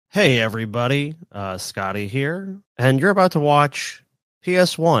Hey everybody, Scotty here, and you're about to watch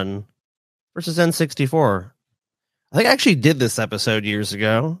PS1 versus N64. I think I actually did this episode years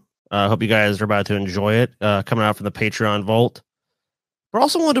ago. I hope you guys are about to enjoy it, coming out from the Patreon vault. But I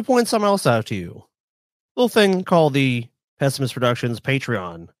also wanted to point something else out to you. A little thing called the Pessimist Productions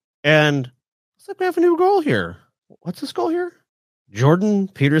Patreon. And looks like we have a new goal here. What's this goal here? Jordan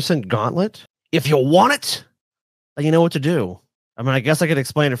Peterson Gauntlet? If you want it, then you know what to do. I mean, I guess I could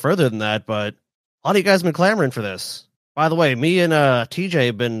explain it further than that, but a lot of you guys have been clamoring for this. By the way, me and TJ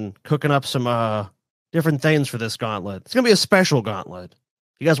have been cooking up some different things for this gauntlet. It's going to be a special gauntlet.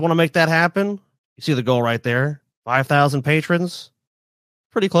 You guys want to make that happen? You see the goal right there? 5,000 patrons?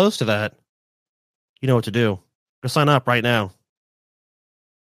 Pretty close to that. You know what to do. Go sign up right now.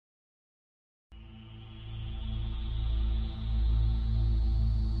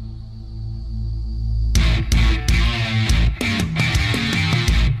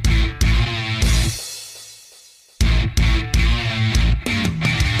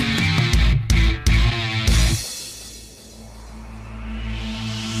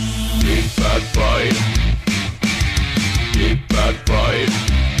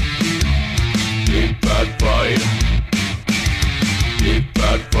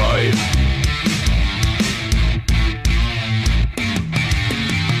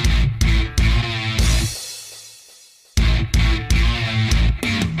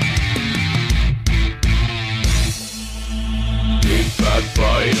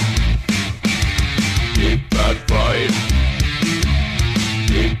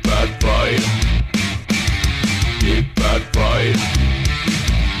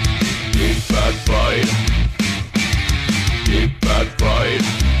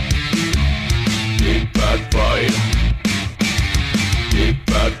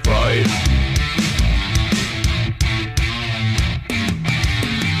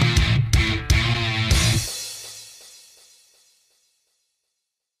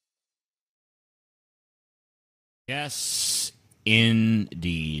 Yes,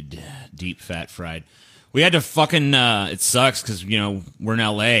 indeed. Deep fat fried. We had to fucking, it sucks because, you know, we're in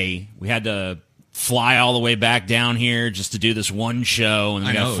LA. We had to fly all the way back down here just to do this one show, and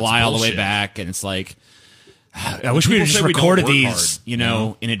we got to fly all the way back, and it's like, I wish we had just recorded these, you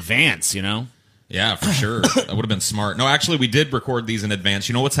know, in advance, you know? Yeah, for sure. That would have been smart. No, actually, we did record these in advance.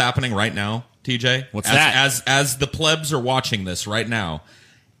 You know what's happening right now, TJ? What's that? As the plebs are watching this right now,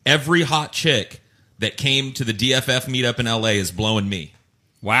 every hot chick that came to the DFF meetup in LA is blowing me.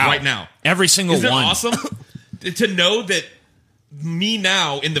 Wow. Right now. Every single Isn't one. It awesome? To know that me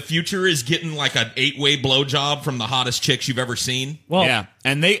now in the future is getting like an 8-way blowjob from the hottest chicks you've ever seen. Well, yeah.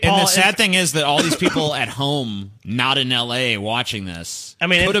 And the sad thing is that all these people at home, not in LA, watching this. I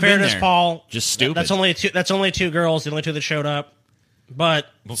mean, in fairness, Paul, just stupid. That's only two girls, the only two that showed up. But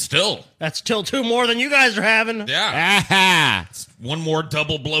still, that's still two more than you guys are having. Yeah, it's one more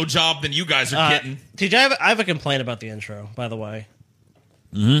double blowjob than you guys are getting. TJ, I have a complaint about the intro, by the way.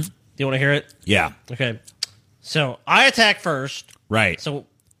 Mm-hmm. Do you want to hear it? Yeah. Okay. So I attack first, right? So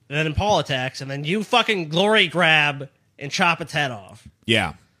then Paul attacks, and then you fucking glory grab and chop its head off.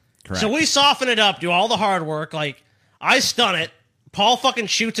 Yeah, correct. So we soften it up, do all the hard work. Like I stun it, Paul fucking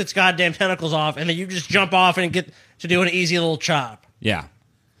shoots its goddamn tentacles off, and then you just jump off and get to do an easy little chop. Yeah.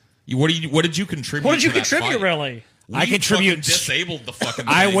 What did you contribute? What did you contribute, really? I contributed disabled the fucking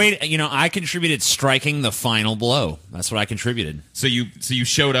thing. I contributed striking the final blow. That's what I contributed. So you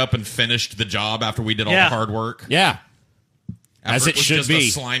showed up and finished the job after we did all the hard work. Yeah. As it should be. A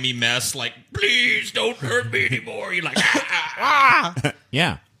slimy mess. Like, please don't hurt me anymore. You're like, ah.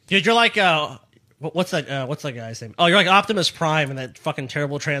 Yeah. Dude, you're like what's that guy's name? Oh, you're like Optimus Prime in that fucking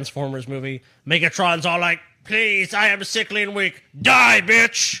terrible Transformers movie. Megatron's all like, please, I am sickly and weak. Die,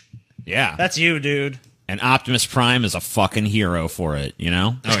 bitch. Yeah. That's you, dude. And Optimus Prime is a fucking hero for it, you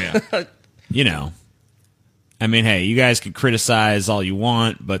know? Oh, yeah. You know. I mean, hey, you guys can criticize all you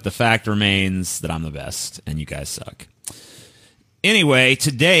want, but the fact remains that I'm the best, and you guys suck. Anyway,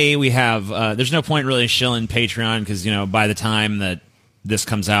 today we have, there's no point really shilling Patreon, because, you know, by the time that this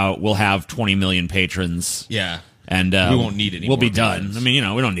comes out, we'll have 20 million patrons. Yeah. And we won't need any more. We'll be patrons. done. I mean, you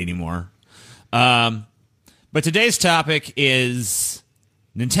know, we don't need any more. But today's topic is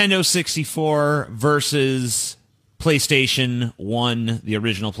Nintendo 64 versus PlayStation 1, the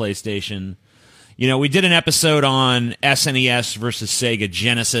original PlayStation. You know, we did an episode on SNES versus Sega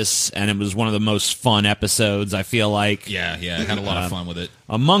Genesis, and it was one of the most fun episodes, I feel like. Yeah, I had a lot of fun with it.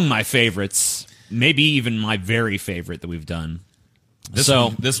 Among my favorites, maybe even my very favorite that we've done.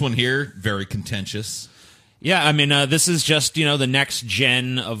 This one here, very contentious. Yeah, I mean, this is just, you know, the next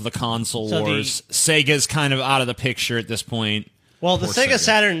gen of the console wars. Sega's kind of out of the picture at this point. Well, the Poor Sega Sega.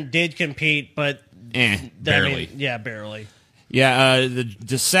 Saturn did compete, but barely. Barely. Yeah,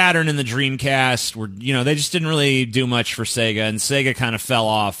 the Saturn and the Dreamcast were, they just didn't really do much for Sega, and Sega kind of fell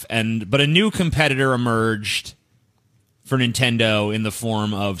off. But a new competitor emerged for Nintendo in the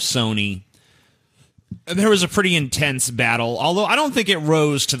form of Sony. And there was a pretty intense battle, although I don't think it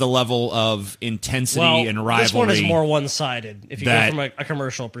rose to the level of intensity and rivalry. This one is more one-sided if you go from a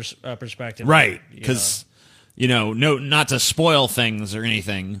commercial perspective. Right, because, no, not to spoil things or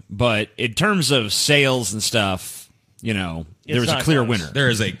anything, but in terms of sales and stuff, there was a clear winner. There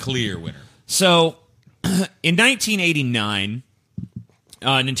is a clear winner. So, in 1989,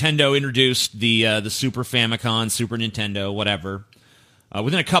 Nintendo introduced the Super Famicom, Super Nintendo, whatever.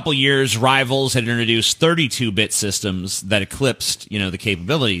 Within a couple years, rivals had introduced 32-bit systems that eclipsed, the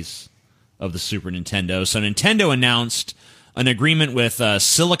capabilities of the Super Nintendo. So Nintendo announced an agreement with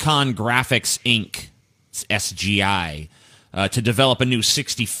Silicon Graphics Inc., SGI, to develop a new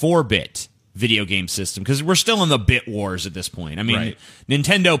 64-bit video game system, because we're still in the bit wars at this point. I mean, Right.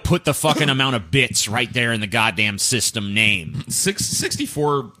 Nintendo put the fucking amount of bits right there in the goddamn system name.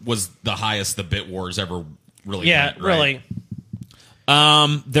 64 was the highest the bit wars ever really Yeah, went, right? really.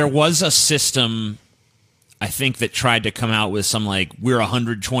 There was a system, I think, that tried to come out with some we're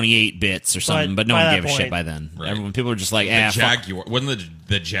 128 bits or something, but no by one that gave a shit point- by then. Right. Everyone, people were just like, The fuck. Jaguar. Wasn't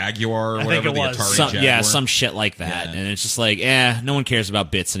the Jaguar or I think whatever, it the was. Atari Jaguar? Yeah, some shit like that. Yeah. And it's just like, no one cares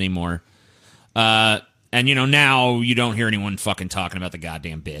about bits anymore. And now you don't hear anyone fucking talking about the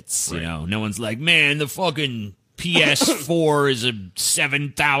goddamn bits. Right. No one's like, man, the fucking PS4 is a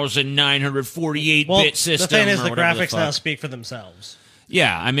 7,948 Well, bit system. the thing is, or the whatever graphics fuck. now speak for themselves.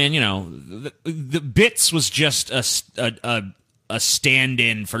 Yeah, I mean, the bits was just a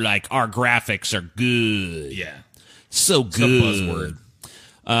stand-in for our graphics are good. Yeah. So It's a good. buzzword.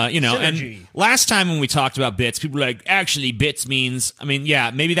 Synergy. And last time when we talked about bits, people were like, actually, bits means,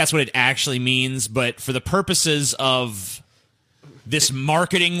 maybe that's what it actually means, but for the purposes of this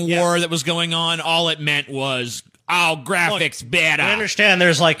marketing war that was going on, all it meant was, graphics better. I understand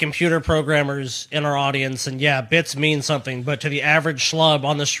there's computer programmers in our audience, and bits mean something, but to the average schlub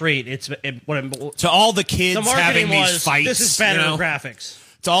on the street, To all the kids the marketing having was, these fights, this is better graphics.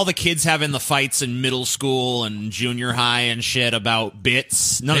 to all the kids having the fights in middle school and junior high and shit about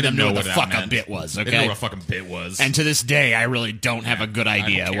bits, none of them knew what the fuck a bit was, They didn't know okay? what a fucking bit was. And to this day, I really don't have a good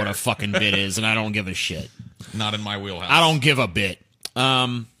idea don't what care. a fucking bit is, and I don't give a shit. Not in my wheelhouse. I don't give a bit.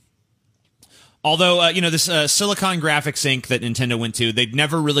 Although, this Silicon Graphics Inc. that Nintendo went to, they'd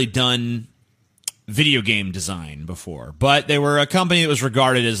never really done video game design before, but they were a company that was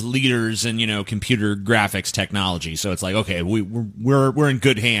regarded as leaders in, computer graphics technology. So it's like, okay, we're in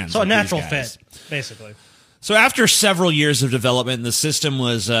good hands. So a with these natural guys. fit, basically. So after several years of development, the system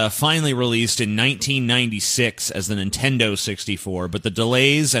was finally released in 1996 as the Nintendo 64, but the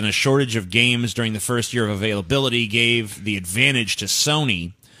delays and a shortage of games during the first year of availability gave the advantage to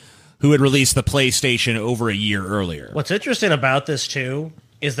Sony, who had released the PlayStation over a year earlier. What's interesting about this, too,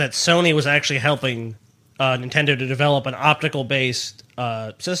 is that Sony was actually helping Nintendo to develop an optical-based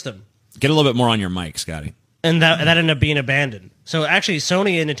system. Get a little bit more on your mic, Scotty. And that ended up being abandoned. So actually,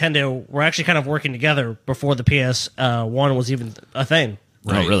 Sony and Nintendo were actually kind of working together before the PS1 was even a thing.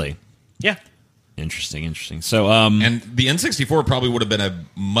 Right. Oh, really? Yeah. Interesting. So, And the N64 probably would have been a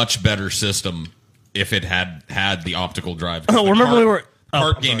much better system if it had the optical drive. Oh, remember we were...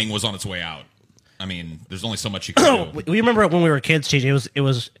 Kart gaming was on its way out. I mean, there's only so much you can do. We remember when we were kids, TJ. It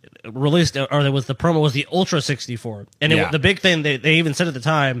was released, or there was the promo was the Ultra 64, and Yeah. the big thing they even said at the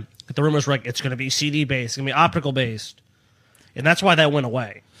time that the rumors were it's going to be CD based, it's going to be optical based, and that's why that went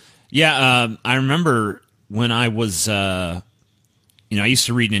away. yeah, I remember when I was, I used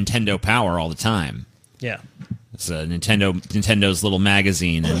to read Nintendo Power all the time. Yeah, It's Nintendo's little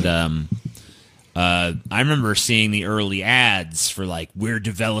magazine, and I remember seeing the early ads for we're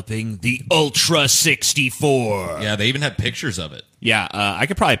developing the Ultra 64. Yeah, they even had pictures of it. Yeah, I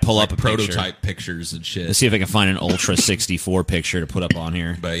could probably pull up a Prototype pictures and shit. Let's see if I can find an Ultra 64 picture to put up on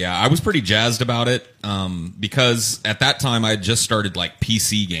here. But yeah, I was pretty jazzed about it because at that time I had just started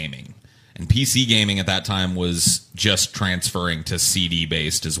PC gaming. And PC gaming at that time was just transferring to CD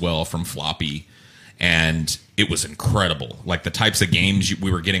based as well from floppy. And it was incredible. The types of games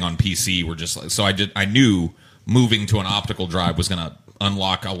we were getting on PC were just so I knew moving to an optical drive was going to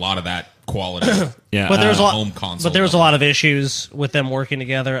unlock a lot of that quality. Yeah, but there was a lot. home console But there was a level. lot of issues with them working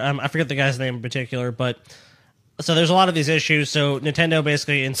together. I forget the guy's name in particular, but so there's a lot of these issues. So Nintendo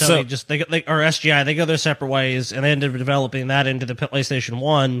basically and Sony or SGI they go their separate ways, and they ended up developing that into the PlayStation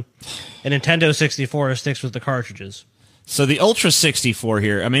 1, and Nintendo 64 sticks with the cartridges. So the Ultra 64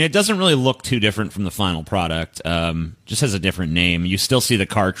 here, I mean, it doesn't really look too different from the final product. Just has a different name. You still see the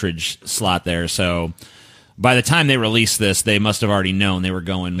cartridge slot there. So by the time they released this, they must have already known they were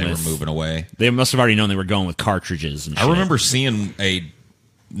going They were moving away. They must have already known they were going with cartridges and shit. I remember seeing a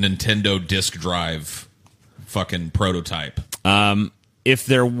Nintendo disk drive fucking prototype. If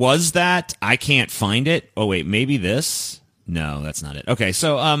there was that, I can't find it. Oh, wait, maybe this? No, that's not it. Okay,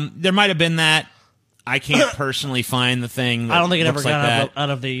 so there might have been that. I can't personally find the thing. That I don't think it ever looks like got that.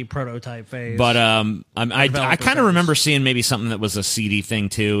 out of the prototype phase. But I kind of phase. remember seeing maybe something that was a CD thing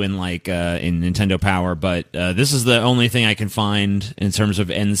too, in like in Nintendo Power. But this is the only thing I can find in terms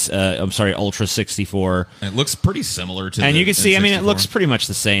of Ultra 64. It looks pretty similar to. And the you can see, I mean, it N64. looks pretty much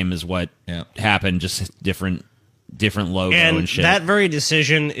the same as what happened, just different logo and shit. That very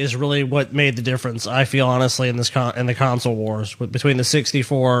decision is really what made the difference. I feel honestly in this in the console wars between the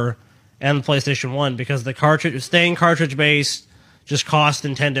 64 and the PlayStation 1, because the staying cartridge based just cost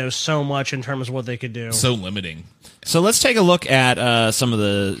Nintendo so much in terms of what they could do. So limiting. So let's take a look at some of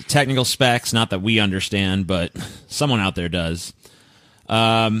the technical specs. Not that we understand, but someone out there does.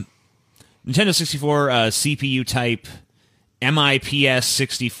 Nintendo 64 CPU type MIPS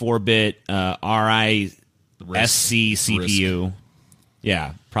 64-bit RISC CPU.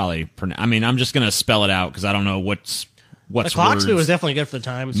 Yeah, probably. I mean, I'm just going to spell it out because I don't know what's the clock words. Speed was definitely good for the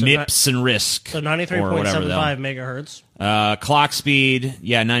time. So MIPS and RISC. So 93.75 megahertz. Clock speed,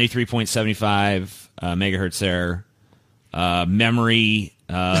 93.75 megahertz there. Memory,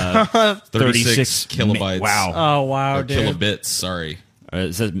 36 kilobytes. Wow. Oh, wow, Or dude. kilobits, sorry.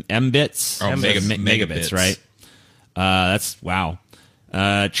 It says mbits? Oh, megabits, right? That's, wow.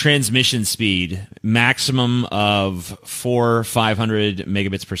 Transmission speed, maximum of 500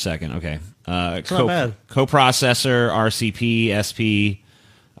 megabits per second. Okay. Not bad. Coprocessor, RCP, SP,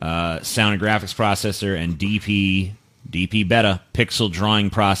 sound and graphics processor, and DP beta, pixel drawing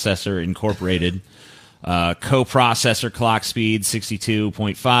processor incorporated. Coprocessor clock speed,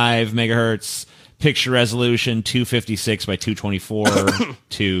 62.5 megahertz. Picture resolution 256 by 224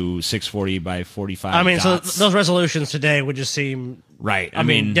 to 640 by 45. I mean, dots. so those resolutions today would just seem right. I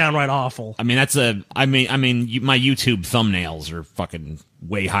mean, downright awful. I mean, my YouTube thumbnails are fucking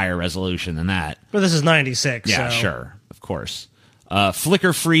way higher resolution than that. But this is 96. Yeah, so. sure, of course.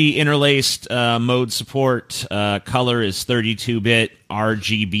 Flicker-free interlaced mode support. Color is 32-bit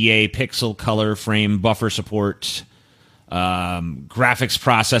RGBA pixel color frame buffer support. Graphics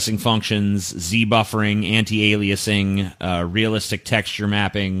processing functions, Z buffering, anti-aliasing, realistic texture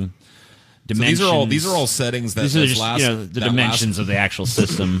mapping. Dimensions. So these are all settings that these are just, last, the dimensions of the actual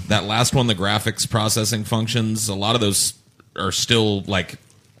system. That last one, the graphics processing functions, a lot of those are still like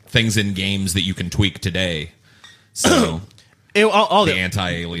things in games that you can tweak today. So the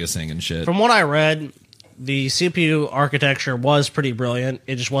anti-aliasing and shit. From what I read, the CPU architecture was pretty brilliant.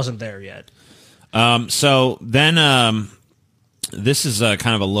 It just wasn't there yet. So then this is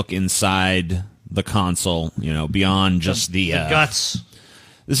kind of a look inside the console, beyond just the guts.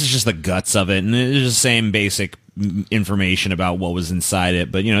 This is just the guts of it, and it's the same basic information about what was inside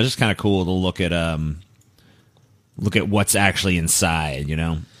it. But it's just kind of cool to look at what's actually inside.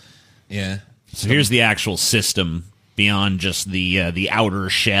 Yeah. So here's the actual system beyond just the outer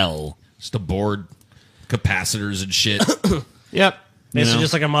shell. Just a board, capacitors and shit. Yep. This is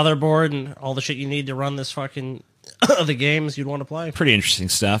just like a motherboard and all the shit you need to run this fucking the games you'd want to play. Pretty interesting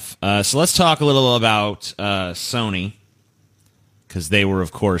stuff. So let's talk a little about Sony, because they were,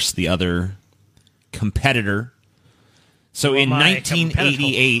 of course, the other competitor. So in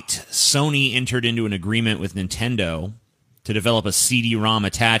 1988, Sony entered into an agreement with Nintendo to develop a CD-ROM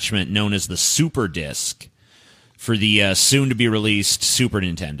attachment known as the Super Disc for the soon-to-be-released Super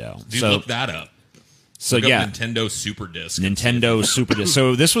Nintendo. Dude, look that up. So Look up yeah, Nintendo Super Disc. Nintendo Super Disc.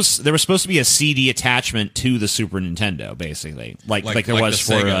 So there was supposed to be a CD attachment to the Super Nintendo, basically, like there was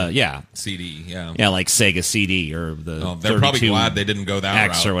the for Sega CD. Yeah, like Sega CD or the. They're probably glad they didn't go that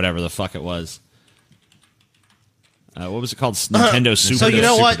X route. or whatever the fuck it was. What was it called? Nintendo Super. So you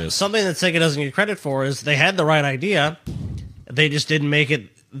know Disc. what? Super Disc. Something that Sega doesn't get credit for is they had the right idea. They just didn't make it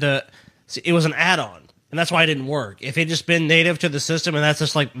it was an add-on. And that's why it didn't work. If it just been native to the system, and that's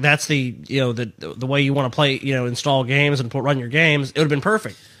just like that's the the way you want to play, install games and run your games, it would have been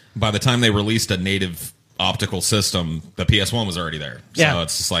perfect. By the time they released a native optical system, the PS1 was already there. So Yeah.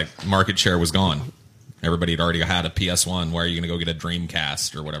 it's just like market share was gone. Everybody had already had a PS1. Why are you going to go get a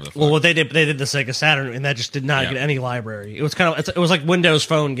Dreamcast or whatever the fuck? Well, what they did the Sega Saturn, and that just did not Yeah. get any library. It was it was like Windows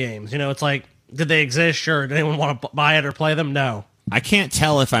Phone games. It's like, did they exist? Sure. Did anyone want to buy it or play them? No. I can't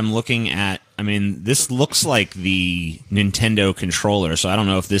tell if I'm looking at. I mean, this looks like the Nintendo controller, so I don't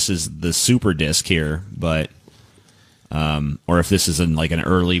know if this is the Super Disc here, but or if this is like an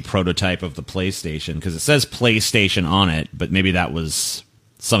early prototype of the PlayStation, because it says PlayStation on it, but maybe that was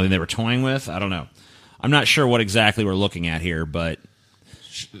something they were toying with. I don't know. I'm not sure what exactly we're looking at here, but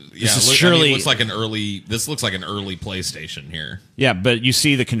surely looks like an early. This looks like an early PlayStation here. Yeah, but you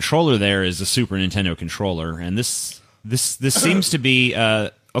see the controller there is a Super Nintendo controller, and this seems to be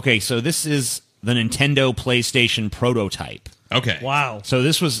okay. So this is the Nintendo PlayStation prototype. Okay. Wow. So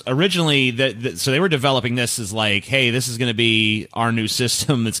this was originally so they were developing this as like, hey, this is going to be our new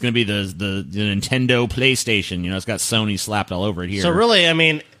system. It's going to be the Nintendo PlayStation. It's got Sony slapped all over it here. So really, I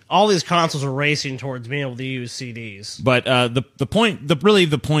mean, all these consoles are racing towards being able to use CDs. But the point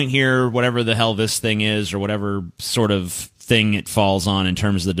here, whatever the hell this thing is, or whatever sort of thing it falls on in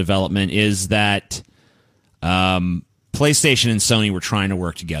terms of the development, is that PlayStation and Sony were trying to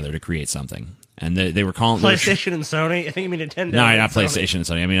work together to create something. And they were calling PlayStation and Sony. I think you mean Nintendo. No, not PlayStation and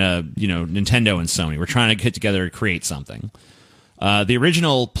Sony. I mean, Nintendo and Sony. We're trying to get together to create something. The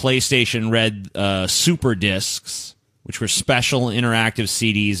original PlayStation read Super Discs, which were special interactive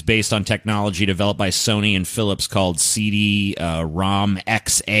CDs based on technology developed by Sony and Philips called CD-ROM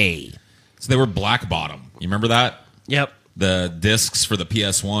XA. So they were black bottom. You remember that? Yep. The discs for the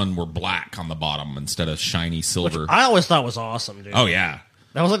PS1 were black on the bottom instead of shiny silver. Which I always thought was awesome, dude. Oh yeah.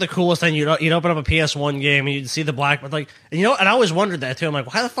 That was like the coolest thing. You'd open up a PS1 game and you'd see the black, but and I always wondered that too. I'm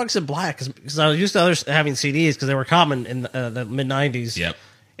like, why the fuck's it black? Because I was used to others having CDs because they were common in the mid '90s. Yep.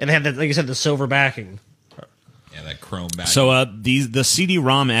 And they had like you said, the silver backing. Yeah, that chrome backing. So the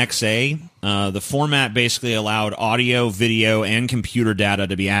CD-ROM XA, the format basically allowed audio, video, and computer data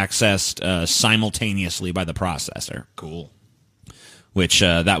to be accessed simultaneously by the processor. Cool. Which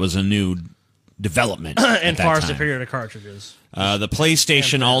that was a new development and far time. superior to cartridges. The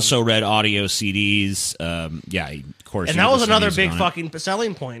PlayStation also read audio CDs. Of course. And that was another big fucking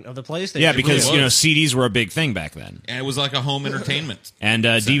selling point of the PlayStation. Yeah, because really CDs were a big thing back then, and it was like a home entertainment. and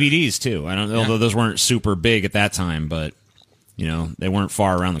DVDs too. I don't know, although those weren't super big at that time, but they weren't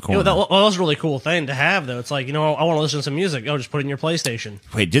far around the corner. That was a really cool thing to have, though. It's like I want to listen to some music. Oh, just put it in your PlayStation.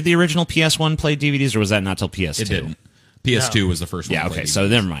 Wait, did the original PS1 play DVDs, or was that not till PS2? It didn't. PS2 was the first one. Yeah. Okay. So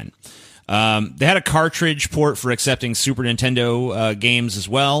never mind. They had a cartridge port for accepting Super Nintendo games as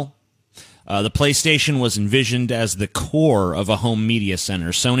well. The PlayStation was envisioned as the core of a home media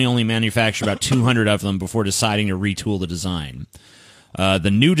center. Sony only manufactured about 200 of them before deciding to retool the design.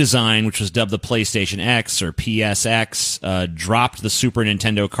 The new design, which was dubbed the PlayStation X or PSX, dropped the Super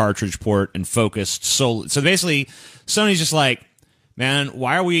Nintendo cartridge port and focused solely. So basically, Sony's just like, man,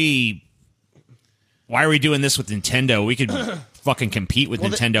 why are we doing this with Nintendo? We could fucking compete with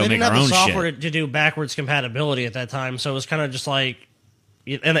Nintendo, they make didn't our have own the software shit. to do backwards compatibility at that time, so it was kind of just like,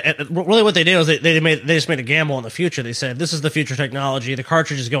 and really what they did was they just made a gamble in the future. They said, this is the future technology. The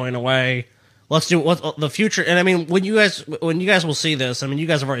cartridge is going away. Let's do what the future. And I mean, when you guys will see this, I mean, you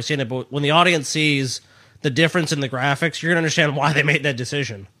guys have already seen it, but when the audience sees the difference in the graphics, you're gonna understand why they made that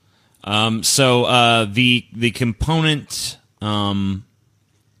decision. So the component.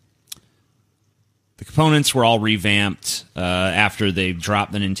 The components were all revamped after they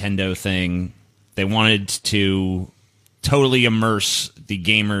dropped the Nintendo thing. They wanted to totally immerse the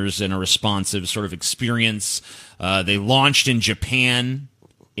gamers in a responsive sort of experience. They launched in Japan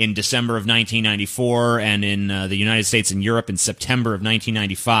in December of 1994 and in the United States and Europe in September of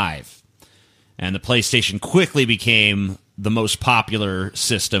 1995. And the PlayStation quickly became the most popular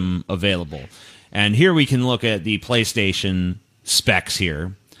system available. And here we can look at the PlayStation specs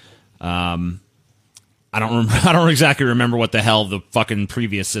here. I don't exactly remember what the hell the fucking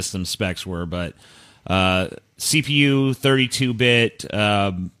previous system specs were, but CPU 32-bit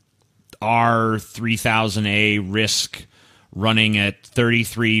R3000A RISC running at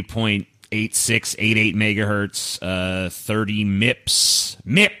 33.8688 megahertz, 30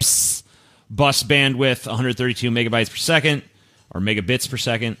 MIPS bus bandwidth, 132 megabytes per second or megabits per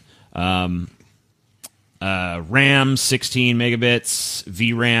second. RAM 16 megabits,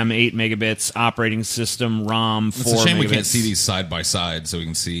 VRAM 8 megabits, operating system ROM 4 megabits. It's a shame we can't see these side by side so we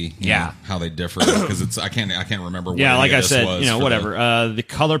can see how they differ, because I can't remember. Yeah, like I said, whatever. The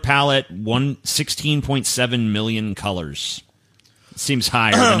color palette 16.7 million colors. Seems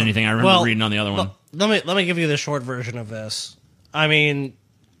higher than anything I remember reading on the other one. Let me give you the short version of this. I mean,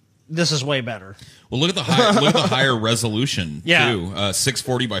 this is way better. Well, look at the higher resolution too.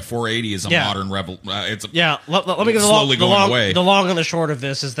 640 by 480 is a modern let me give the long and the short of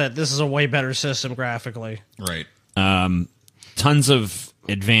this is that this is a way better system graphically. Right. Tons of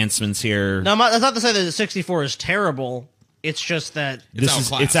advancements here. Now, that's not to say that the 64 is terrible. It's just that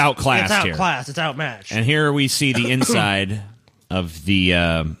it's outclassed. It's outclassed. It's outmatched. And here we see the inside of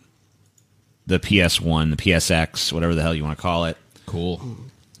the the PS1, the PSX, whatever the hell you want to call it. Cool.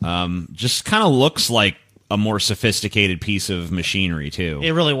 Just kind of looks like a more sophisticated piece of machinery too.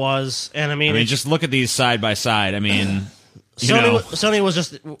 It really was, and I mean, just look at these side by side. I mean, Sony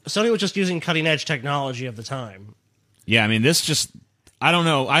was just using cutting edge technology of the time. Yeah, I mean, this just. I don't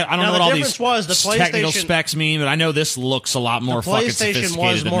know. I don't know what all these technical specs mean, but I know this looks a lot more fucking sophisticated than this.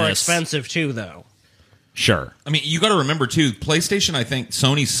 PlayStation was more expensive too, though. Sure. I mean, you got to remember too. PlayStation, I think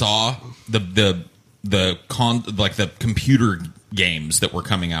Sony saw the computer games that were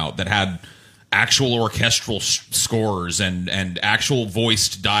coming out that had actual orchestral scores and actual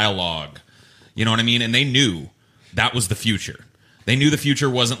voiced dialogue. You know what I mean? And they knew that was the future. They knew the future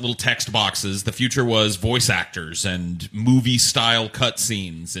wasn't little text boxes. The future was voice actors and movie-style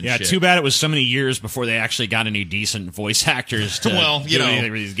cutscenes and shit. Too bad it was so many years before they actually got any decent voice actors to do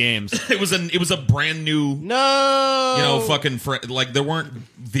anything with these games. It was a brand new... like, there weren't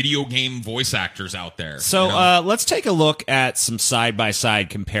video game voice actors out there. So, let's take a look at some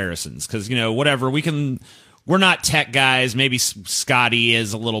side-by-side comparisons, because, whatever, we're not tech guys. Maybe Scotty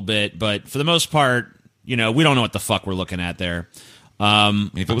is a little bit, but for the most part, we don't know what the fuck we're looking at there.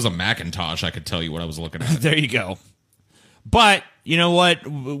 If it was a Macintosh, I could tell you what I was looking at. There you go. But you know what?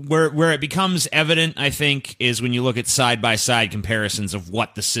 Where it becomes evident, I think, is when you look at side-by-side comparisons of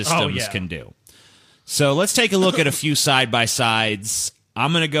what the systems can do. So let's take a look at a few side-by-sides.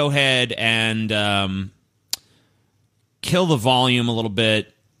 I'm going to go ahead and kill the volume a little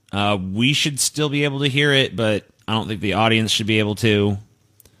bit. We should still be able to hear it, but I don't think the audience should be able to.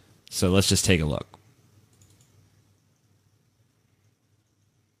 So let's just take a look.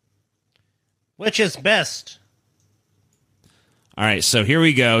 Which is best? All right, so here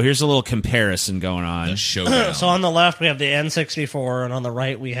we go. Here's a little comparison going on. The showdown. So on the left we have the N64, and on the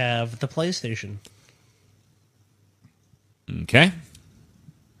right we have the PlayStation. Okay.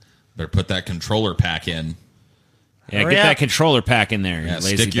 Better put that controller pack in. Yeah, get that controller pack in there. Yeah,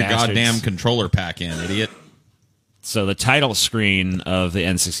 lazy stick your bastards. goddamn controller pack in, idiot. So the title screen of the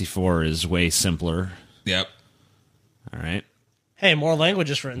N64 is way simpler. Yep. All right. Hey, more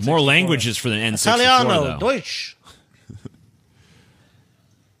languages for N64. More languages for the N64, Italiano, though. Deutsch.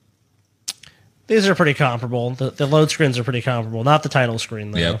 These are pretty comparable. The load screens are pretty comparable. Not the title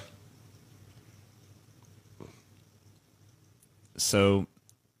screen, though. Yep. So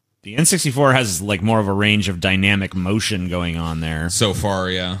the N64 has like more of a range of dynamic motion going on there. So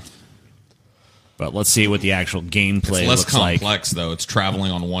far, yeah. But let's see what the actual gameplay less looks like. complex, though. It's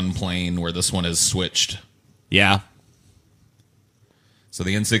traveling on one plane where this one is switched. Yeah. So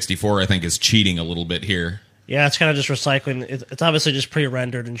the N64, I think, is cheating a little bit here. Yeah, it's kind of just recycling. It's obviously just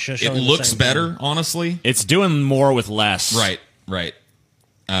pre-rendered and showing It looks better, honestly. It's doing more with less. Right.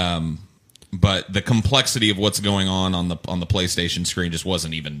 But the complexity of what's going on the PlayStation screen just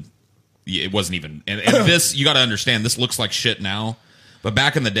wasn't even. It wasn't even. And this, you got to understand, this looks like shit now. But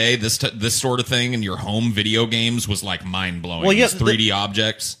back in the day, this sort of thing in your home video games was like mind blowing. Well, yeah, 3D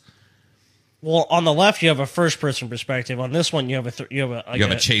objects. Well, on the left you have a first-person perspective. On this one, you have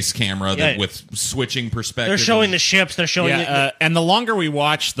a chase camera with switching perspective. They're showing the ships. They're showing. And the longer we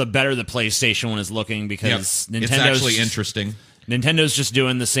watch, the better the PlayStation one is looking because Nintendo's it's actually interesting. Nintendo's just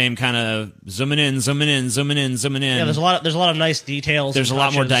doing the same kind of zooming in. Yeah, there's a lot of nice details. There's a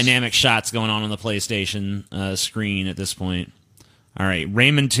lot more dynamic shots going on the PlayStation screen at this point. All right,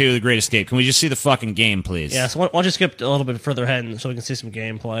 Rayman 2: The Great Escape. Can we just see the fucking game, please? Yeah, so why don't you skip a little bit further ahead so we can see some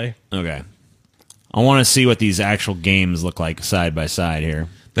gameplay? Okay. I want to see what these actual games look like side by side here.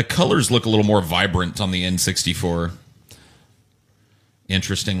 The colors look a little more vibrant on the N64,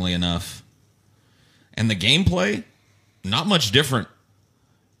 interestingly enough. And the gameplay, not much different.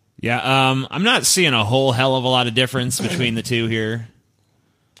 Yeah, I'm not seeing a whole hell of a lot of difference between the two here.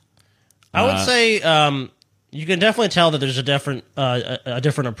 I would say you can definitely tell that there's a different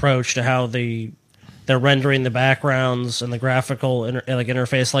approach to how they're rendering the backgrounds and the graphical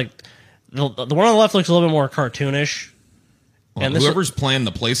interface. Like the one on the left looks a little bit more cartoonish. Well, and whoever's playing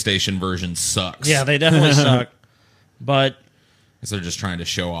the PlayStation version sucks. Yeah, they definitely suck. But they're just trying to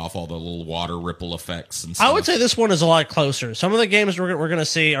show off all the little water ripple effects and stuff. I would say this one is a lot closer. Some of the games we're going to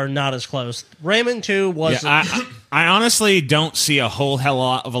see are not as close. Rayman 2 was... Yeah, I honestly don't see a whole hell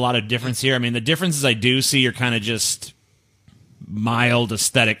of a lot of difference here. I mean, the differences I do see are kind of just mild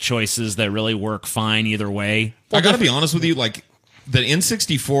aesthetic choices that really work fine either way. I got to be honest with you, like, the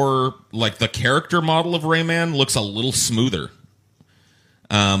N64, like, the character model of Rayman looks a little smoother.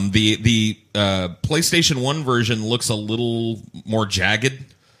 The PlayStation 1 version looks a little more jagged.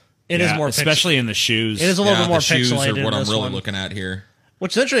 It is more especially in the shoes. It is a little bit more the shoes pixelated. Are what I'm really one. looking at here.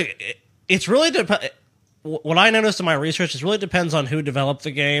 Which is interesting. It's really what I noticed in my research is really depends on who developed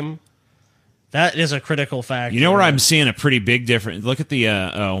the game. That is a critical factor. You know where I'm seeing a pretty big difference? Look at the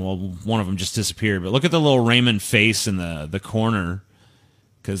one of them just disappeared, but look at the little Raymond face in the corner,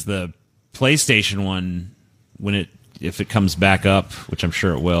 because the PlayStation one, if it comes back up, which I'm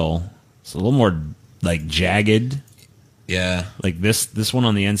sure it will, it's a little more like jagged. Yeah, like this one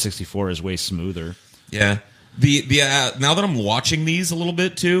on the N64 is way smoother. Yeah, the now that I'm watching these a little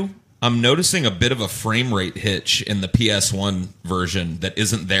bit too, I'm noticing a bit of a frame rate hitch in the PS1 version that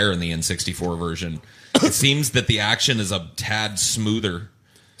isn't there in the N64 version. It seems that the action is a tad smoother.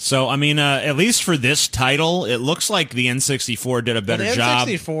 So, I mean, at least for this title, it looks like the N64 did a better job.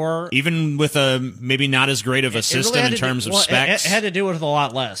 N64, even with a maybe not as great of a system in terms of specs. It had to do with a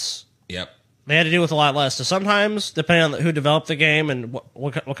lot less. Yep. They had to do with a lot less. So sometimes, depending on who developed the game and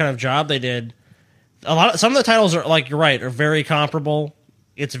what kind of job they did, some of the titles are, like, you're right, are very comparable.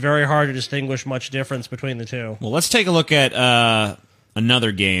 It's very hard to distinguish much difference between the two. Well, let's take a look at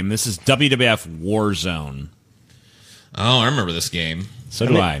another game. This is WWF Warzone. Oh, I remember this game. So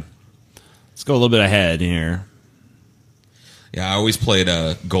do I. Let's go a little bit ahead here. Yeah, I always played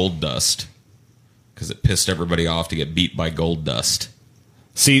Gold Dust because it pissed everybody off to get beat by Gold Dust.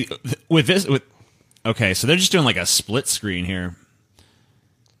 See, okay, so they're just doing like a split screen here.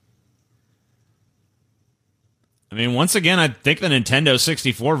 I mean, once again, I think the Nintendo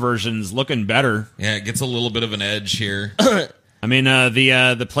 64 version's looking better. Yeah, it gets a little bit of an edge here. I mean,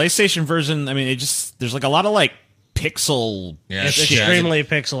 the PlayStation version, I mean, there's like a lot of like pixel. Yeah, it's extremely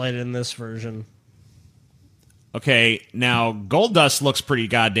pixelated in this version. Okay, now Gold Dust looks pretty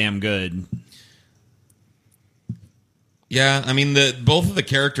goddamn good. Yeah, I mean, both of the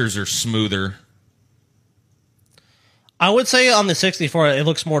characters are smoother. I would say on the 64, it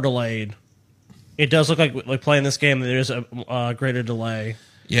looks more delayed. It does look like playing this game, there's a greater delay.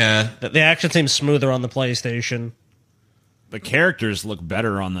 Yeah. The action seems smoother on the PlayStation. The characters look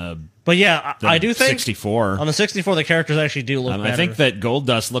better on the But yeah, I do think 64. On the 64, the characters actually do look better. I think that Gold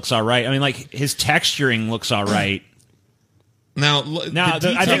Dust looks all right. I mean, like, his texturing looks all right. Now,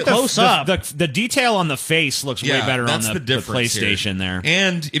 I think the detail on the face looks way better on the PlayStation there.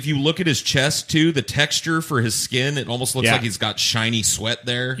 And if you look at his chest, too, the texture for his skin, it almost looks like he's got shiny sweat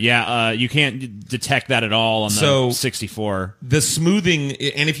there. Yeah, you can't detect that at all on the 64. The smoothing,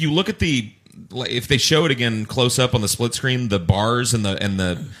 and if you look at if they show it again close up on the split screen, the bars and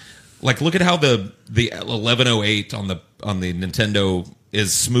the like, look at how the 1108 on the Nintendo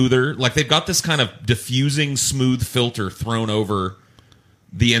is smoother. Like, they've got this kind of diffusing smooth filter thrown over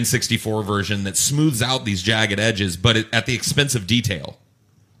the N64 version that smooths out these jagged edges, but at the expense of detail.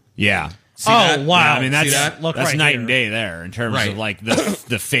 Yeah. See that? Wow! Yeah, I mean, that's right night here. and day there in terms of like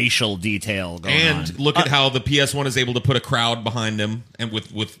the facial detail going on. And look at how the PS1 is able to put a crowd behind him, and with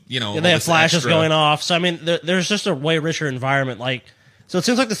they have flashes going off. So I mean, there's just a way richer environment. Like, so it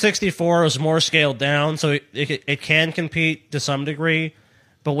seems like the 64 is more scaled down, so it can compete to some degree.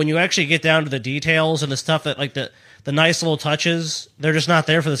 But when you actually get down to the details and the stuff that, like, the nice little touches, they're just not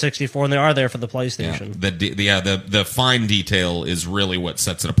there for the 64, and they are there for the PlayStation. Yeah, the fine detail is really what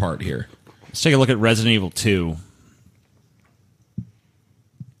sets it apart here. Let's take a look at Resident Evil 2.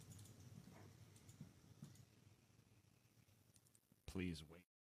 Please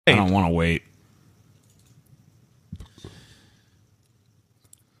wait. I don't want to wait.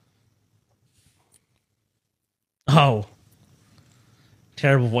 Oh.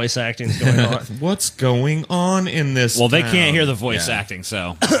 Terrible voice acting is going on. What's going on in this Well, they town? can't hear the voice acting,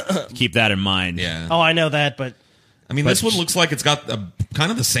 so keep that in mind. Yeah. Oh, I know that, but... I mean, this one looks like it's got kind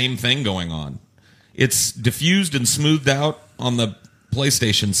of the same thing going on. It's diffused and smoothed out on the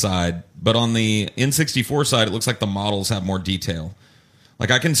PlayStation side, but on the N64 side, it looks like the models have more detail.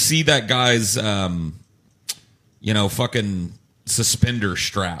 Like, I can see that guy's, fucking suspender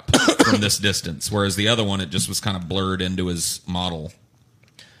strap from this distance, whereas the other one, it just was kind of blurred into his model.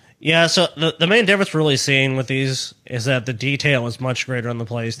 Yeah, so the main difference we're really seeing with these is that the detail is much greater on the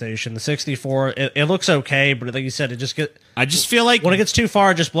PlayStation. The 64, it looks okay, but like you said, I just feel like when it gets too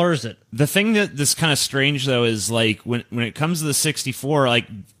far, it just blurs it. The thing that's kind of strange, though, is like when it comes to the 64, like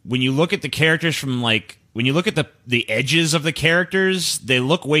when you look at the characters from like when you look at the edges of the characters, they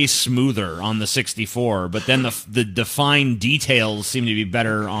look way smoother on the 64, but then the defined details seem to be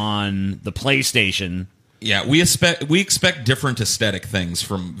better on the PlayStation. Yeah, we expect different aesthetic things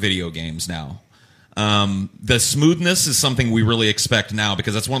from video games now. The smoothness is something we really expect now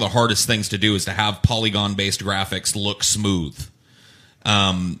because that's one of the hardest things to do is to have polygon-based graphics look smooth.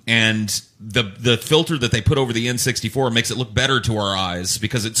 And the filter that they put over the N64 makes it look better to our eyes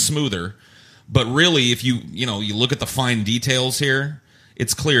because it's smoother. But really, if you look at the fine details here,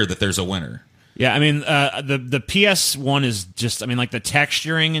 it's clear that there's a winner. Yeah, I mean, the PS1 is just, I mean, like the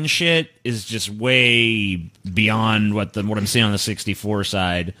texturing and shit is just way beyond what I'm seeing on the 64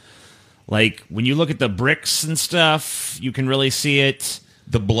 side. Like when you look at the bricks and stuff, you can really see it.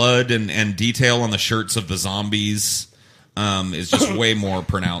 The blood and detail on the shirts of the zombies is just way more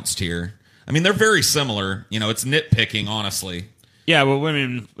pronounced here. I mean, they're very similar. You know, it's nitpicking, honestly. Yeah, well, I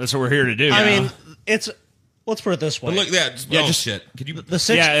mean, that's what we're here to do. I mean, it's. Let's put it this way. But look, just shit. Could you? I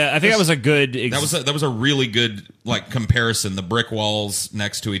think that was a good. That was a really good comparison. The brick walls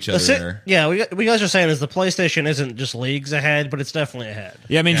next to each other there. Yeah, what you guys are saying is the PlayStation isn't just leagues ahead, but it's definitely ahead.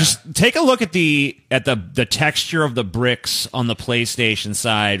 Yeah, I mean, just take a look at the texture of the bricks on the PlayStation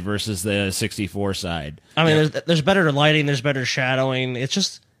side versus the 64 side. I mean, there's better lighting, there's better shadowing. It's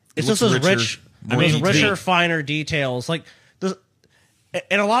just those richer, finer details. Like,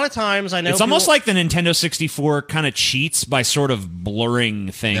 and a lot of times I know it's almost like the Nintendo 64 kind of cheats by sort of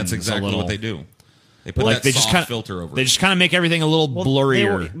blurring things. That's exactly what they do. They put like that soft filter over it. They just kind of make everything a little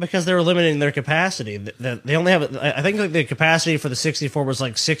blurrier. Because they were limiting their capacity. They only have, I think like the capacity for the 64 was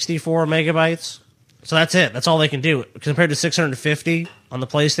like 64 megabytes. So that's it. That's all they can do compared to 650 on the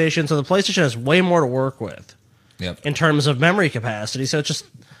PlayStation. So the PlayStation has way more to work with in terms of memory capacity. So it's just...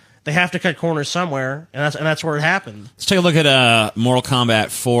 They have to cut corners somewhere, and that's where it happened. Let's take a look at Mortal Kombat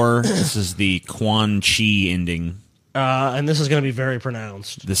 4. This is the Quan Chi ending, and this is going to be very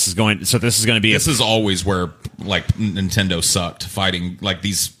pronounced. This is going to be. This is always where like Nintendo sucked fighting like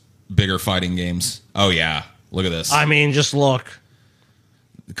these bigger fighting games. Oh yeah, look at this. I mean, just look.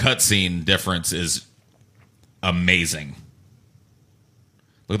 The cutscene difference is amazing.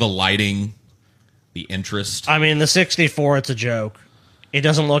 Look at the lighting, the interest. I mean, the 64, it's a joke. It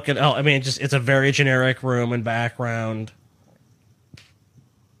doesn't look at all. I mean, it's a very generic room and background.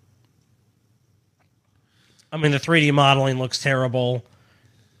 I mean, the 3D modeling looks terrible.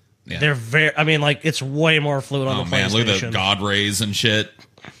 Yeah. They're very. I mean, like it's way more fluid on the PlayStation. Man, look at the god rays and shit,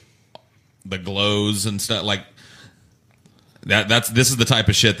 the glows and stuff. Like this is the type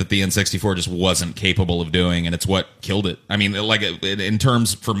of shit that the N64 just wasn't capable of doing, and it's what killed it. I mean, like in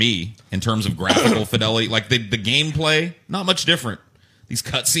terms of graphical fidelity, like the gameplay, not much different. These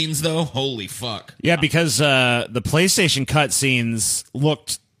cutscenes, though, holy fuck. Yeah, because the PlayStation cutscenes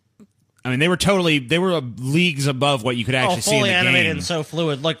looked... I mean, they were leagues above what you could actually see in the game. Fully animated and so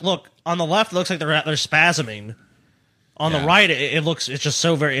fluid. Like, look, on the left, it looks like they're spasming. On the right, it's just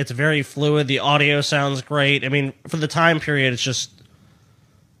so it's very fluid. The audio sounds great. I mean, for the time period,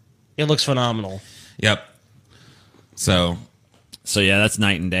 it looks phenomenal. Yep. So yeah, that's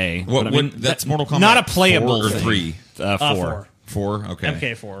night and day. That's Mortal Kombat. Not a playable 4 or 3. 4. 4? Okay.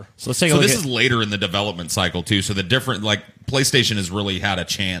 MK4. So let's take a look. This is later in the development cycle too. So the different PlayStation has really had a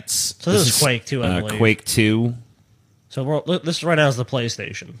chance. So this is Quake 2, I believe. Quake 2. So this right now is the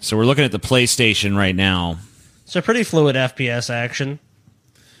PlayStation. So we're looking at the PlayStation right now. So pretty fluid FPS action.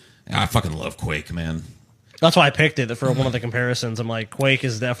 I fucking love Quake, man. That's why I picked it for one of the comparisons. I'm like, Quake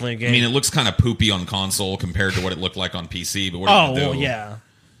is definitely a game. I mean, it looks kind of poopy on console compared to what it looked like on PC. But what are you gonna do? Yeah.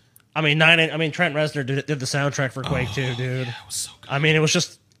 I mean, Trent Reznor did the soundtrack for Quake 2, dude. Yeah, it was so good. I mean, it was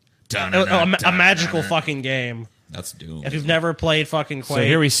just a magical fucking game. That's doom. If you've never played fucking Quake, so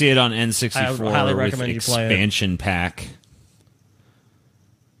here we see it on N64 I highly recommend with you play it. expansion pack.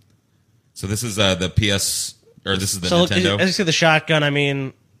 So this is the PS, or this is the Nintendo. As you see the shotgun, I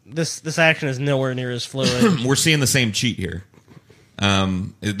mean, this action is nowhere near as fluid. We're seeing the same cheat here.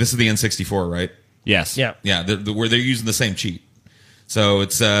 This is the N64, right? Yes. Yeah. Yeah, where they're using the same cheat. So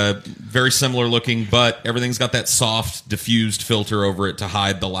it's very similar looking, but everything's got that soft, diffused filter over it to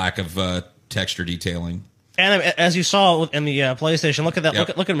hide the lack of texture detailing. And as you saw in the PlayStation, look at that.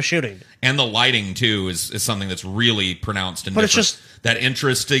 Yep. Look at him shooting. And the lighting too is something that's really pronounced and different. It's just that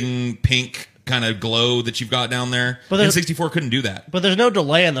interesting pink kind of glow that you've got down there. But N64 couldn't do that. But there's no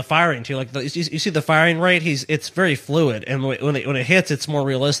delay in the firing too. Like you see the firing rate, it's very fluid, and when it hits, it's more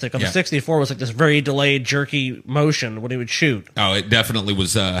realistic. On the 64 was like this very delayed, jerky motion when he would shoot. Oh, it definitely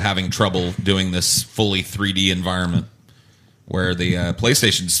was having trouble doing this fully 3D environment, where the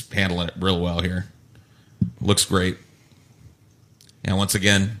PlayStation's handling it real well here. Looks great. And once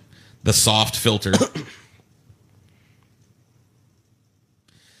again, the soft filter.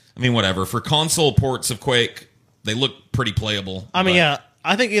 I mean, whatever. For console ports of Quake, they look pretty playable. I mean, yeah,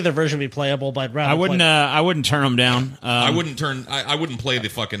 I think either version would be playable, but I'd rather I wouldn't turn them down. I wouldn't play the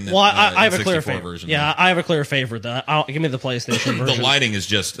fucking. Well, I have a clear favorite version. Yeah, I have a clear favorite. Give me the PlayStation version. The lighting is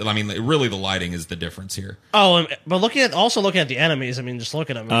just. I mean, really, the lighting is the difference here. Oh, but looking at the enemies. I mean, just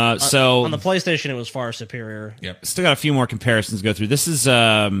look at them. So on the PlayStation, it was far superior. Yep. Still got a few more comparisons to go through. This is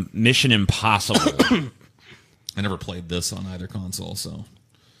Mission Impossible. I never played this on either console, so.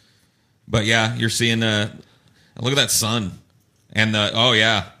 But yeah, you're seeing look at that sun. And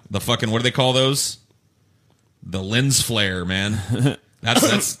the fucking, what do they call those? The lens flare, man.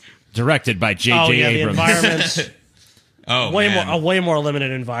 That's directed by J.J. Oh yeah, Abrams. the environment's man. a way more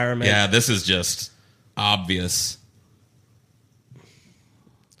limited environment. Yeah, this is just obvious.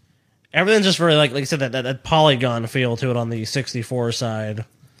 Everything's just very like you said that polygon feel to it on the 64 side.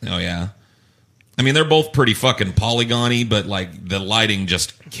 Oh yeah. I mean, they're both pretty fucking polygony, but like the lighting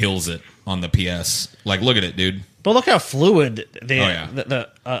just kills it on the PS. Like, look at it, dude. But look how fluid yeah. the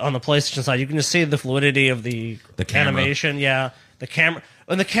on the PlayStation side. You can just see the fluidity of the camera. animation. Yeah, the camera.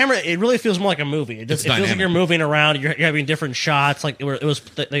 And the camera, it really feels more like a movie. It feels like you're moving around. You're having different shots. Like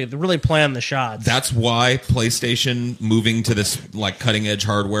they really planned the shots. That's why PlayStation moving to this like cutting edge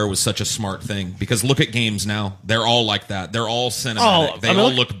hardware was such a smart thing. Because look at games now; they're all like that. They're all cinematic. They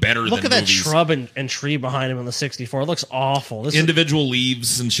all look better. Look than at movies. that shrub and tree behind him on the 64. It looks awful. Individual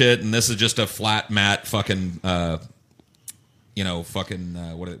leaves and shit, and this is just a flat matte fucking. That fucking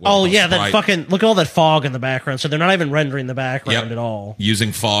look at all that fog in the background. So they're not even rendering the background at all.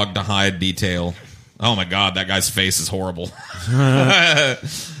 Using fog to hide detail. Oh my god, that guy's face is horrible. But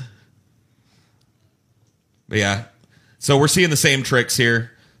yeah, so we're seeing the same tricks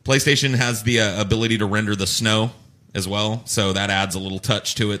here. PlayStation has the ability to render the snow as well, so that adds a little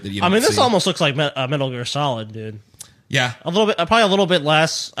touch to it that you don't this see. almost looks like Metal Gear Solid, dude. Yeah, a little bit, probably a little bit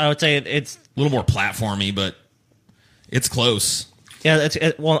less. I would say it's a little more platformy, but it's close. Yeah,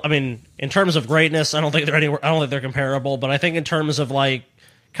 well, I mean, in terms of greatness, I don't think they're anywhere. I don't think they're comparable, but I think in terms of like,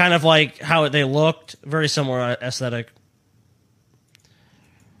 kind of like how they looked, very similar aesthetic.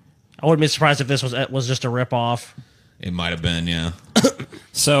 I wouldn't be surprised if this was just a ripoff. It might have been, yeah.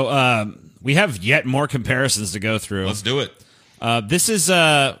 So we have yet more comparisons to go through. Let's do it. This is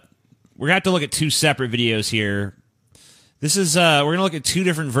we're gonna have to look at two separate videos here. This is we're gonna look at two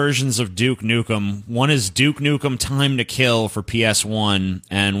different versions of Duke Nukem. One is Duke Nukem Time to Kill for PS1,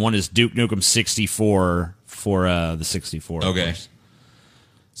 and one is Duke Nukem 64 for the 64. Okay.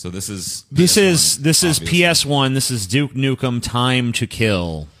 So this is PS1. This is Duke Nukem Time to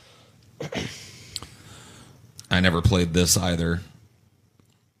Kill. I never played this either.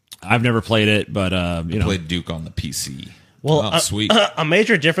 I've never played it, but played Duke on the PC. Well, sweet. A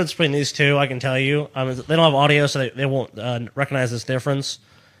major difference between these two, I can tell you, they don't have audio, so they won't recognize this difference.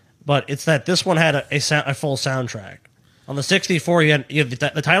 But it's that this one had a full soundtrack. On the 64, you had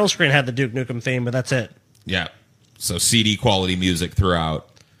the title screen had the Duke Nukem theme, but that's it. Yeah. So CD quality music throughout.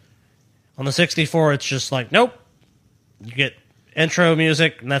 On the 64, it's just like, nope. You get intro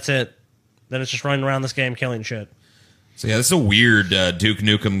music, and that's it. Then it's just running around this game killing shit. So yeah, this is a weird Duke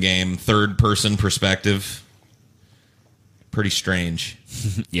Nukem game, third-person perspective. Pretty strange.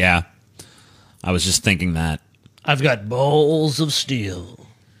 Yeah. I was just thinking that. I've got balls of steel.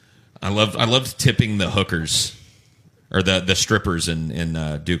 I loved tipping the hookers. Or the strippers in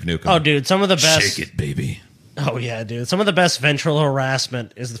Duke Nukem. Oh, dude, some of the best... Shake it, baby. Oh, yeah, dude. Some of the best ventral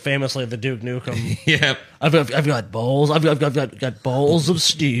harassment is famously the Duke Nukem. Yeah. I've got balls. I've got balls of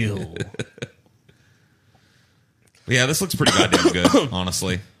steel. Yeah, this looks pretty goddamn good,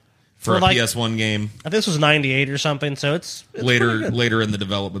 honestly. For a PS1 game. I think this was 98 or something, so it's later in the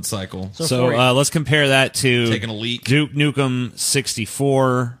development cycle. So let's compare that to taking a leak. Duke Nukem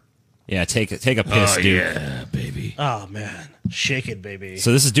 64. Yeah, take a piss, Duke. Yeah, baby. Oh man, shake it, baby.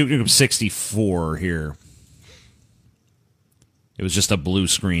 So this is Duke Nukem 64 here. It was just a blue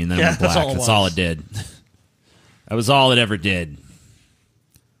screen, then went black. That's all it did. That was all it ever did.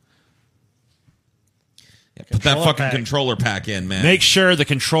 Put that fucking controller pack in, man. Make sure the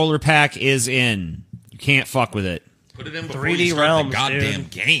controller pack is in. You can't fuck with it. Put it in before 3D you start realms, the goddamn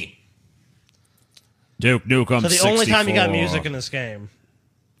dude. game. Duke Nukem 64. So the only time you got music in this game.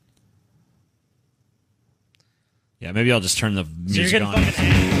 Yeah, maybe I'll just turn the music you're on.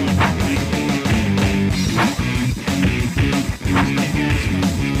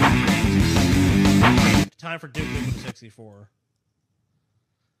 Time for Duke Nukem 64.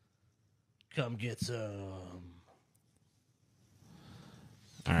 Come get some.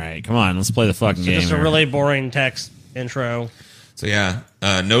 All right, come on, let's play the fucking game. Just a really boring text intro. So yeah,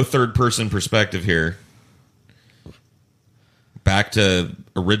 no third-person perspective here. Back to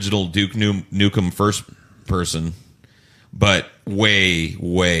original Duke Nukem first person, but way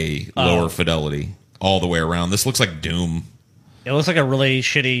lower fidelity all the way around. This looks like Doom. It looks like a really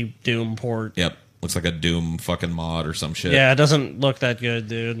shitty Doom port. Yep. Looks like a Doom fucking mod or some shit. Yeah, it doesn't look that good,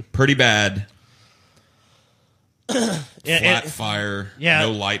 dude. Pretty bad. Flat fire,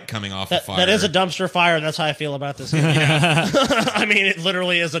 no light coming off the fire. That is a dumpster fire, and that's how I feel about this game. Yeah. I mean, it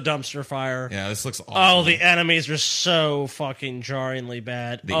literally is a dumpster fire. Yeah, this looks awful. Oh, the enemies are so fucking jarringly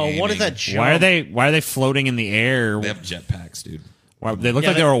bad. What is that jump? Why are they floating in the air? They have jetpacks, dude. They look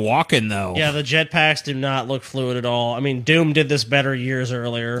like they were walking, though. Yeah, the jetpacks do not look fluid at all. I mean, Doom did this better years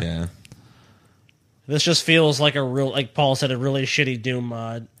earlier. Yeah. This just feels like like Paul said, a really shitty Doom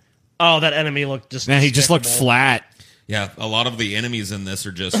mod. Oh, that enemy looked just... Man, he just looked flat. Yeah, a lot of the enemies in this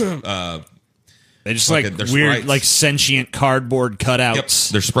are just... they just like weird, sprites. Like sentient cardboard cutouts. Yep,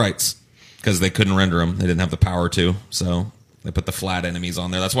 they're sprites. Because they couldn't render them. They didn't have the power to. So they put the flat enemies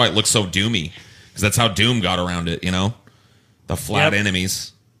on there. That's why it looks so Doomy. Because that's how Doom got around it, you know? The flat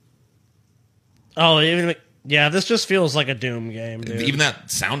enemies. Oh, this just feels like a Doom game, dude. Even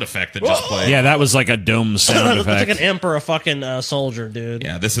that sound effect that just played. Yeah, that was like a Doom sound effect. It's like an imp or a fucking soldier, dude.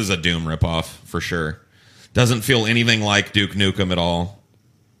 Yeah, this is a Doom ripoff, for sure. Doesn't feel anything like Duke Nukem at all.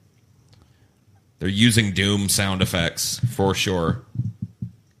 They're using Doom sound effects, for sure.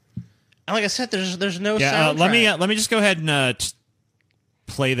 And like I said, there's no soundtrack. Let me just go ahead and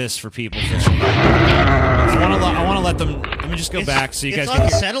play this for people. I want to let them... Let me just go back so you guys can...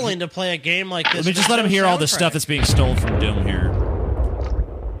 It's unsettling to play a game like this. Let me just let them hear all the stuff that's being stolen from Doom here.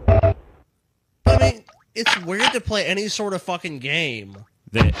 I mean, it's weird to play any sort of fucking game.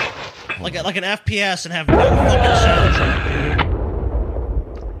 Like an FPS and have no fucking soundtrack, dude.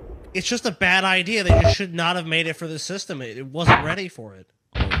 It's just a bad idea. They just should not have made it for the system. It wasn't ready for it.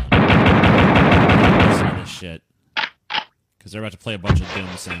 Listen to this shit. Because they're about to play a bunch of Doom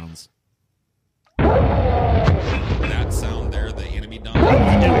sounds. That sound there, the enemy dump.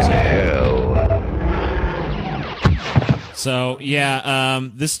 So, yeah,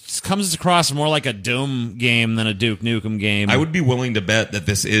 this comes across more like a Doom game than a Duke Nukem game. I would be willing to bet that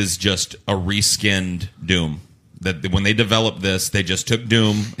this is just a reskinned Doom. That when they developed this, they just took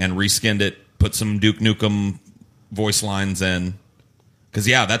Doom and reskinned it, put some Duke Nukem voice lines in. Because,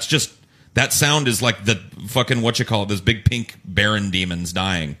 yeah, that's just... That sound is like the fucking, those big pink Baron demons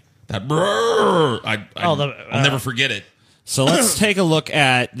dying. That brrr, I'll never forget it. So let's take a look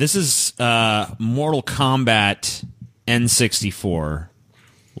at, this is Mortal Kombat N64.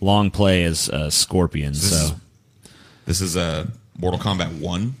 Long play as Scorpion. This is Mortal Kombat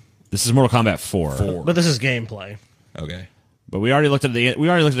 1? This is Mortal Kombat 4. But this is gameplay. Okay. But we already looked at a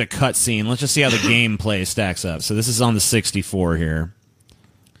cutscene. Let's just see how the gameplay stacks up. So this is on the 64 here.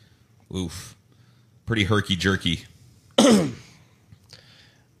 Oof. Pretty herky-jerky.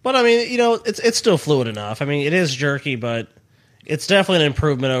 But, I mean, it's still fluid enough. I mean, it is jerky, but it's definitely an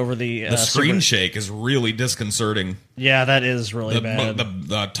improvement over the... The screen shake is really disconcerting. Yeah, that is really bad.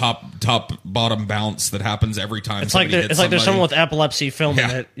 The top-bottom bounce that happens every time it's like there's someone with epilepsy filming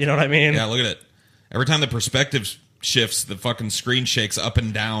it. You know what I mean? Yeah, look at it. Every time the perspective shifts, the fucking screen shakes up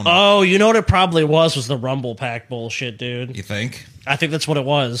and down. Oh, you know what it probably was the Rumble Pack bullshit, dude. You think? I think that's what it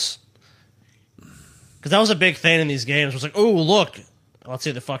was. Because that was a big thing in these games. It was like, oh, look. Let's see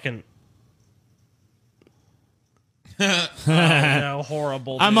the fucking... oh, no,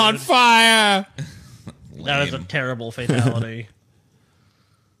 horrible, dude. I'm on fire! That is a terrible fatality.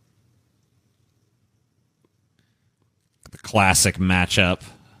 The classic matchup.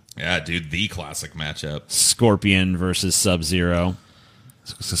 Yeah, dude, the classic matchup. Scorpion versus Sub-Zero.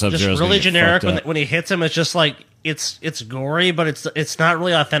 Just really generic. When he hits him, it's just like... It's gory, but it's not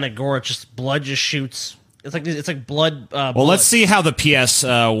really authentic gore. It's just blood just shoots. It's like blood. Well, let's see how the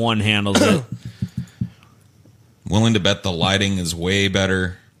PS1 handles it. Willing to bet the lighting is way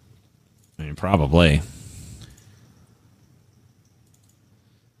better. I mean, probably.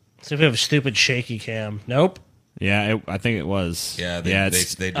 See if we have a stupid shaky cam. Nope. Yeah, I think it was. Yeah, they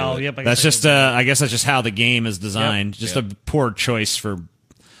do. Oh, it. yep. That's just. I guess that's just how the game is designed. Just a poor choice for.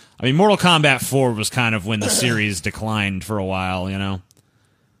 I mean, Mortal Kombat 4 was kind of when the series declined for a while, you know?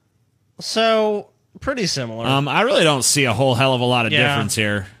 So, pretty similar. I really don't see a whole hell of a lot of difference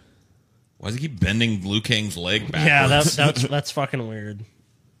here. Why does he keep bending Liu Kang's leg backwards? Yeah, that's fucking weird.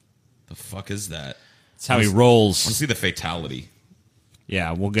 The fuck is that? That's how he rolls. I want to see the fatality.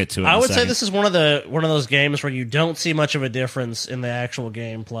 Yeah, we'll get to it. I would say this is one of those games where you don't see much of a difference in the actual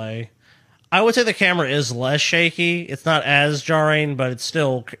gameplay. I would say the camera is less shaky. It's not as jarring, but it's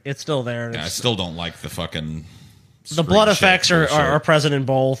still there. Yeah, I still don't like the fucking... The blood effects are present in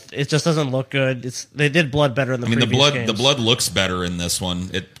both. It just doesn't look good. They did blood better in the previous games. The blood looks better in this one.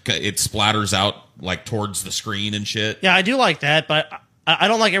 It splatters out like towards the screen and shit. Yeah, I do like that, but I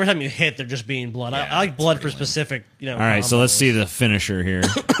don't like every time you hit there just being blood. Yeah, I like blood for specific, All right, so let's see the finisher here.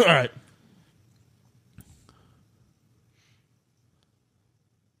 All right.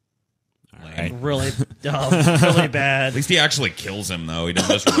 lame. Really dumb, really bad. At least he actually kills him, though. He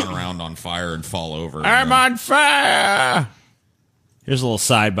doesn't just run around on fire and fall over. I'm on fire! Here's a little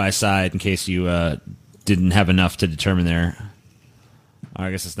side-by-side in case you didn't have enough to determine there. Oh,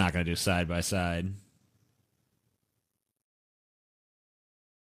 I guess it's not going to do side-by-side.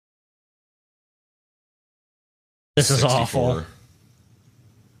 This is 64. awful.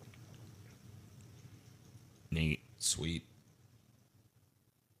 Neat. Sweet.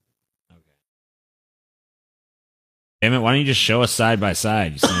 Okay. Damn it, why don't you just show us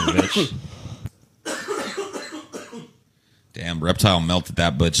side-by-side, you son of a bitch? Damn, Reptile melted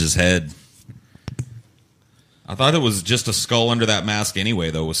that butch's head. I thought it was just a skull under that mask anyway,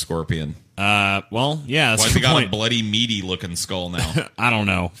 though, with Scorpion. Well, yeah, that's Why's the he got point. a bloody, meaty-looking skull now? I don't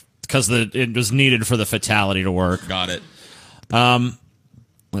know. Because it was needed for the fatality to work. Got it.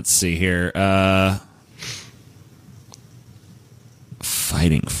 Let's see here.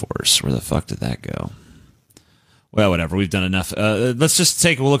 Fighting Force. Where the fuck did that go? Well, whatever. We've done enough. Let's just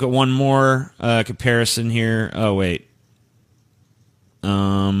take a look at one more comparison here. Oh, wait.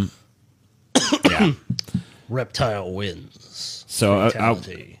 Yeah. Reptile wins. So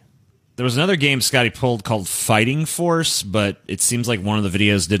Fatality. there was another game Scotty pulled called Fighting Force, but it seems like one of the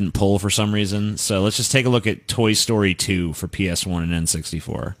videos didn't pull for some reason. So let's just take a look at Toy Story 2 for PS1 and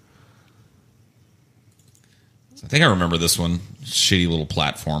N64. I think I remember this one. Shitty little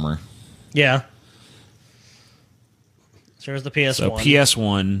platformer. Yeah. So here's the PS1. So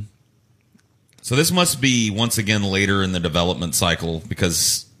PS1. So this must be, once again, later in the development cycle,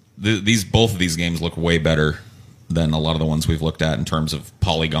 because both of these games look way better than a lot of the ones we've looked at in terms of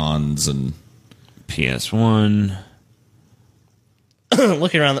polygons and PS1.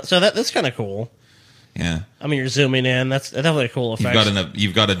 Looking around. So that's kind of cool. yeah. I mean, you're zooming in. That's definitely a cool effect.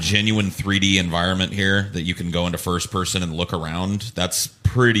 You've got a genuine 3D environment here that you can go into first person and look around. That's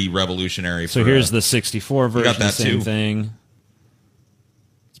pretty revolutionary. So here's the 64 version. that Same too. thing.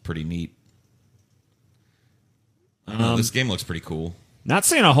 It's pretty neat. I don't know, this game looks pretty cool. Not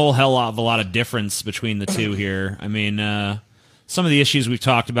saying a whole hell of a lot of difference between the two here. I mean, some of the issues we've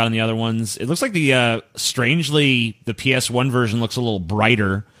talked about in the other ones. It looks like strangely, the PS1 version looks a little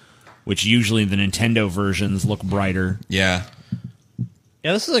brighter, which usually the Nintendo versions look brighter. Yeah.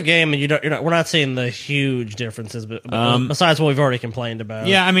 Yeah, this is a game, and we're not seeing the huge differences, but besides what we've already complained about.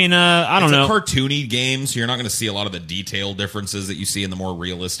 Yeah, I mean, I don't know. It's a cartoony game, so you're not going to see a lot of the detail differences that you see in the more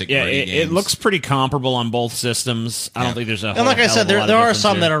realistic Yeah, gritty games. it looks pretty comparable on both systems. I don't think there's a And like I said, there are difference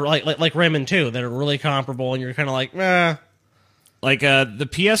some here. that are like Rayman 2 that are really comparable, and you're kind of like, Like the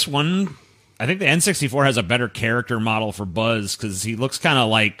PS1, I think the N64 has a better character model for Buzz because he looks kind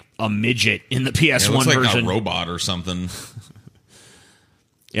of like a midget in the PS1 it looks like version. a robot or something.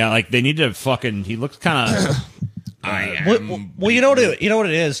 Yeah, like they need to fucking. He looks kind of. well, you know what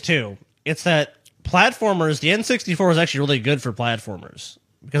it is too. It's that platformers. The N64 is actually really good for platformers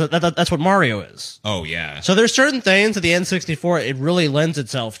because that's what Mario is. Oh, yeah. So there's certain things that the N64 it really lends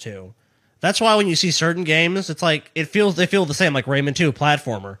itself to. That's why when you see certain games, it's like they feel the same, like Rayman 2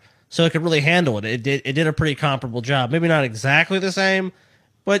 platformer. So it could really handle it. It did a pretty comparable job. Maybe not exactly the same,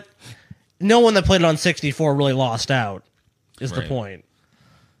 but no one that played it on 64 really lost out. Is the Right. point?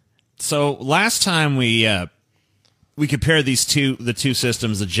 So last time we compared the two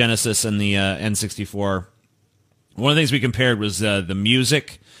systems, the Genesis and the N64. One of the things we compared was the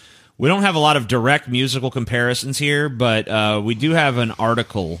music. We don't have a lot of direct musical comparisons here, but we do have an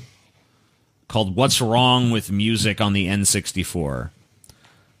article called "What's Wrong with Music on the N64"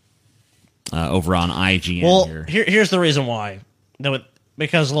 over on IGN. Well, here. here's the reason why.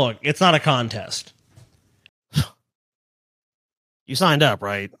 Because look, it's not a contest. You signed up,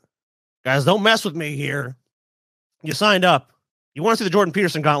 right? Guys, don't mess with me here. You signed up. You want to see the Jordan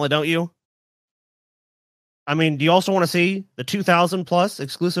Peterson gauntlet, don't you? I mean, do you also want to see the 2,000 plus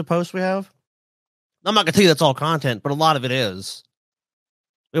exclusive posts we have? I'm not going to tell you that's all content, but a lot of it is.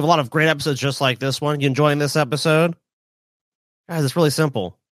 We have a lot of great episodes just like this one. You enjoying this episode? Guys, it's really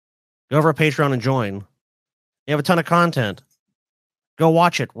simple. Go over to Patreon and join. You have a ton of content. Go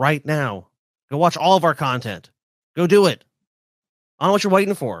watch it right now. Go watch all of our content. Go do it. I don't know what you're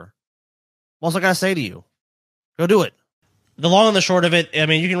waiting for. What else I gotta say to you? Go do it. The long and the short of it, I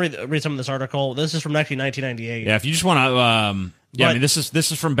mean, you can read some of this article. This is from actually 1998. Yeah, if you just want to, I But- mean, this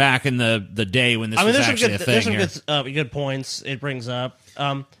is from back in the day when this was actually a thing. there's some here. good points it brings up.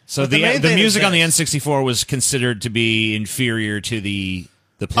 So but the main thing music is on the this. N64 was considered to be inferior to the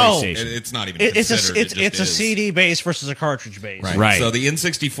The PlayStation. It's not even It's considered. it's a is. CD base versus a cartridge base. Right. So the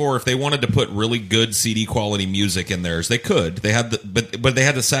N64, if they wanted to put really good CD quality music in theirs, they could. They had but they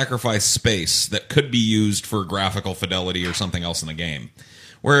had to sacrifice space that could be used for graphical fidelity or something else in the game.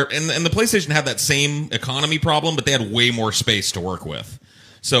 Where and the PlayStation had that same economy problem, but they had way more space to work with.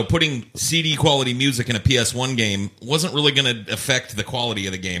 So putting CD quality music in a PS1 game wasn't really going to affect the quality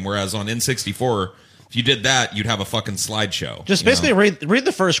of the game. Whereas on N64, if you did that, you'd have a fucking slideshow. Just basically read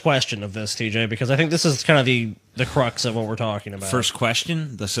the first question of this, TJ, because I think this is kind of the crux of what we're talking about. First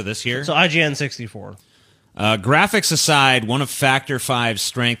question. So this here. So IGN 64. Graphics aside, one of Factor 5's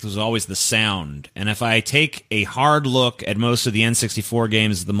strength was always the sound. And if I take a hard look at most of the N64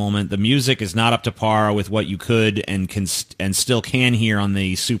 games at the moment, the music is not up to par with what you could and still can hear on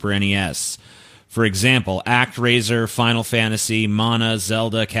the Super NES. For example, ActRaiser, Final Fantasy, Mana,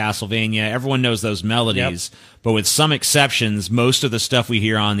 Zelda, Castlevania, everyone knows those melodies. Yep. But with some exceptions, most of the stuff we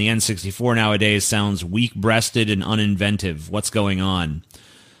hear on the N64 nowadays sounds weak-breasted and uninventive. What's going on?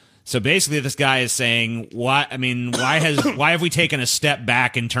 So basically, this guy is saying, why have we taken a step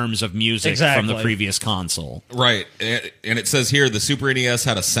back in terms of music from the previous console? Right. And it says here, the Super NES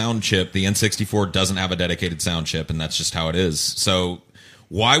had a sound chip. The N64 doesn't have a dedicated sound chip, and that's just how it is. So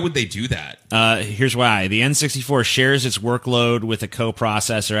why would they do that? Here's why. The N64 shares its workload with a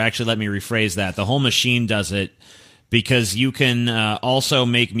coprocessor. Actually, let me rephrase that. The whole machine does it because you can also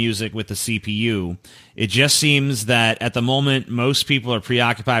make music with the CPU. It just seems that at the moment, most people are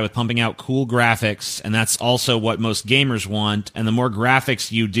preoccupied with pumping out cool graphics, and that's also what most gamers want. And the more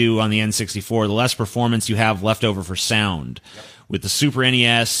graphics you do on the N64, the less performance you have left over for sound. Yep. With the Super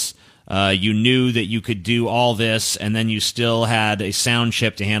NES, you knew that you could do all this, and then you still had a sound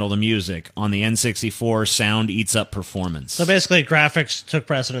chip to handle the music. On the N64, sound eats up performance. So basically, graphics took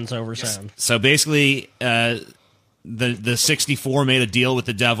precedence over sound. So basically, the 64 made a deal with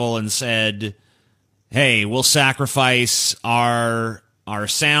the devil and said, hey, we'll sacrifice our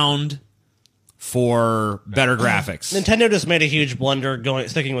sound for better graphics. Nintendo just made a huge blunder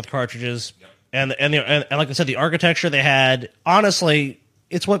sticking with cartridges. Yep. And like I said, the architecture they had, honestly,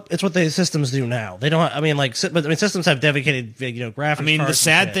 it's what the systems do now. They don't. Systems have dedicated, graphics. The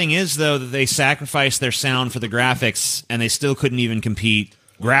sad thing is though that they sacrificed their sound for the graphics, and they still couldn't even compete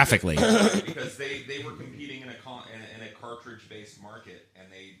graphically because they were competing in a cartridge-based market, and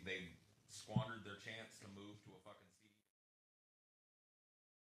they squandered their chance to move to a fucking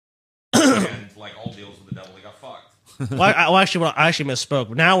CD. And like all deals with the devil, they got fucked. I actually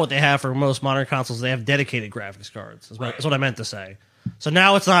misspoke. Now what they have for most modern consoles, they have dedicated graphics cards. That's what I meant to say. So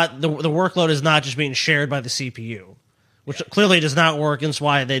now it's not the workload is not just being shared by the CPU, which clearly does not work. And that's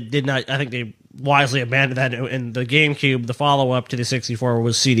why they did not. I think they wisely abandoned that. In the GameCube, the follow-up to the 64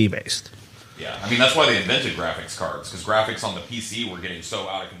 was CD based. Yeah, that's why they invented graphics cards, because graphics on the PC were getting so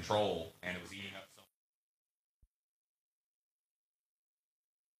out of control, and it was eating up so.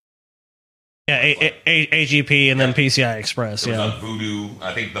 Yeah, AGP and then PCI Express. There was a Voodoo.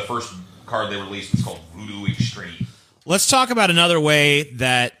 I think the first card they released was called Voodoo Extreme. Let's talk about another way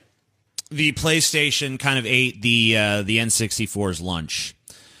that the PlayStation kind of ate the N64's lunch,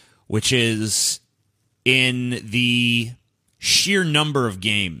 which is in the sheer number of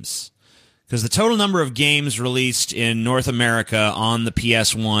games. Because the total number of games released in North America on the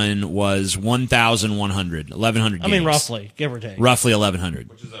PS1 was 1,100, 1,100 games. Roughly, give or take. Roughly 1,100.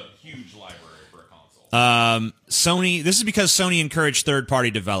 Which is a huge library for a console. Sony. This is because Sony encouraged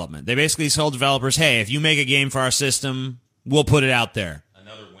third-party development. They basically told developers, hey, if you make a game for our system, we'll put it out there.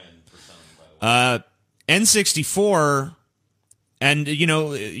 Another win for Sony, by the way. N64... And,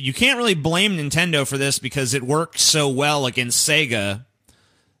 you can't really blame Nintendo for this because it worked so well against Sega.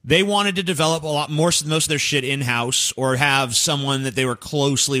 They wanted to develop a lot more, most of their shit in-house or have someone that they were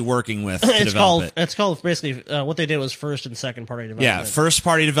closely working with to develop it. It's called basically what they did was first and second party development. Yeah, first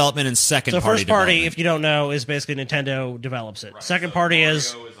party development and second party development. So first party, if you don't know, is basically Nintendo develops it. Right. Second party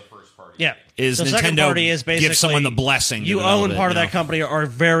is... Mario is a first party. Yeah. So Nintendo second party is basically give someone the blessing. You own part of that company or are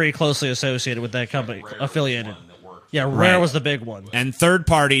very closely associated with that company, affiliated. Yeah, Rare was the big one. And third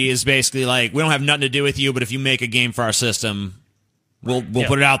party is basically like, we don't have nothing to do with you, but if you make a game for our system, we'll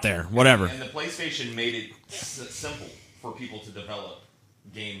put it out there, whatever. And the PlayStation made it simple for people to develop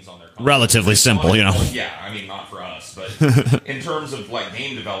games on their console. Relatively simple, Yeah, not for us, but in terms of like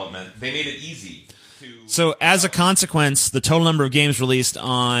game development, they made it easy. So as a consequence, the total number of games released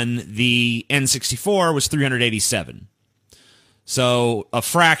on the N64 was 387. So a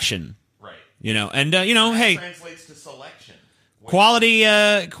fraction. Hey, translates to selection. Quality,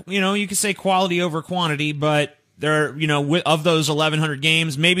 you could say quality over quantity, but there are, of those 1,100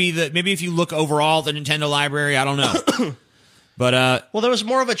 games, maybe if you look overall at the Nintendo library, I don't know. But well, there was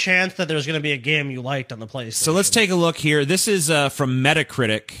more of a chance that there was going to be a game you liked on the PlayStation. so let's take a look here. This is from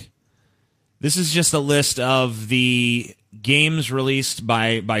Metacritic. This is just a list of the games released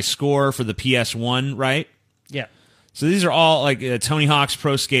by score for the PS1, right? Yeah. So these are all like Tony Hawk's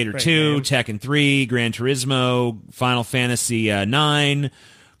Pro Skater Great 2, game. Tekken 3, Gran Turismo, Final Fantasy 9,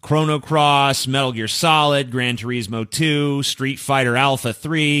 Chrono Cross, Metal Gear Solid, Gran Turismo 2, Street Fighter Alpha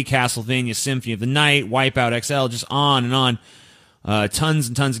 3, Castlevania Symphony of the Night, Wipeout XL, just on and on. Tons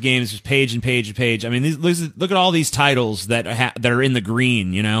and tons of games, just page and page and page. I mean, look at all these titles that are in the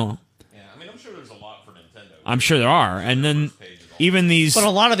green, you know? Yeah, I mean, I'm sure there's a lot for Nintendo. I'm sure there are. And then even these... But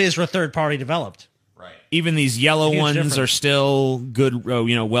a lot of these were third-party developed. Right. Even these yellow Huge ones difference. are still good,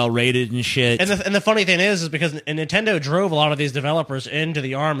 well rated and shit. And the funny thing is because Nintendo drove a lot of these developers into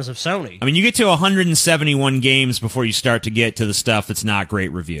the arms of Sony. I mean, you get to 171 games before you start to get to the stuff that's not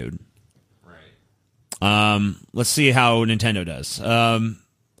great reviewed. Right. Let's see how Nintendo does.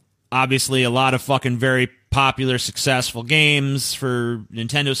 Obviously, a lot of fucking very popular, successful games for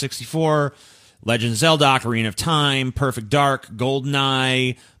Nintendo 64. Legend of Zelda, Ocarina of Time, Perfect Dark,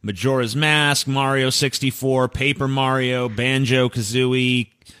 GoldenEye, Majora's Mask, Mario 64, Paper Mario, Banjo-Kazooie,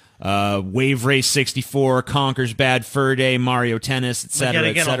 Wave Race 64, Conker's Bad Fur Day, Mario Tennis, etc.,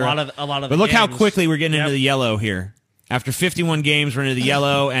 Again, etc. a lot of. But the look how games- quickly we're getting Yep. into the yellow here. After 51 games, we're into the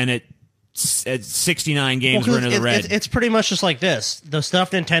yellow, and at 69 games, Well, we're into the red. it's pretty much just like this. The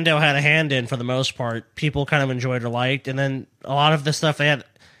stuff Nintendo had a hand in, for the most part, people kind of enjoyed or liked, and then a lot of the stuff they had.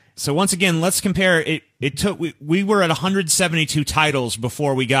 So once again, let's compare. It took we were at 172 titles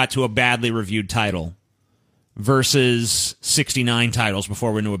before we got to a badly reviewed title, versus 69 titles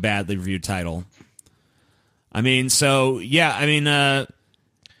before we're into a badly reviewed title. I mean, so yeah, I mean,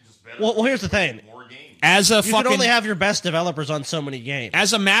 Well, here's the thing. More games. as a You fucking can only have your best developers on so many games.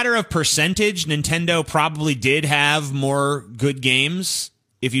 as a matter of percentage, Nintendo probably did have more good games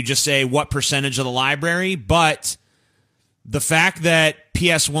if you just say what percentage of the library, but the fact that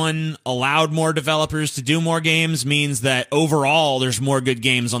PS1 allowed more developers to do more games means that overall there's more good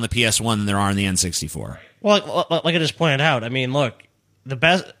games on the PS1 than there are on the N64. Well, like I just pointed out, I mean, look, the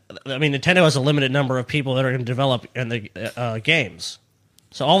best. I mean, Nintendo has a limited number of people that are going to develop in the games.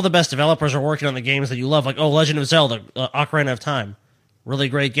 So all the best developers are working on the games that you love, like Legend of Zelda, Ocarina of Time, really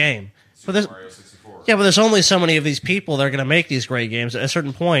great game. But there's, Mario 64. yeah, but there's only so many of these people that are going to make these great games. At a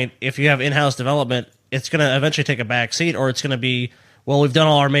certain point, if you have in-house development, it's going to eventually take a back seat, or it's going to be, well, we've done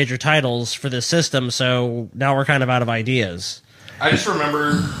all our major titles for this system, so now we're kind of out of ideas. I just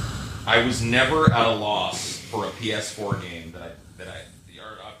remember I was never at a loss for a PS4 game or a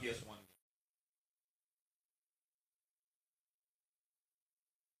PS1.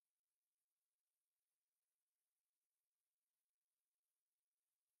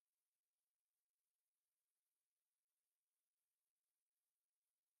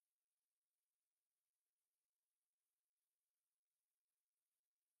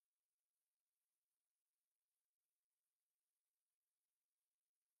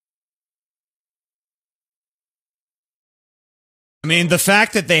 I mean, the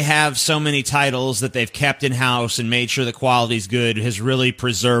fact that they have so many titles that they've kept in-house and made sure the quality's good has really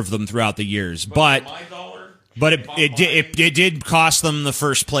preserved them throughout the years. But My dollar. it did cost them the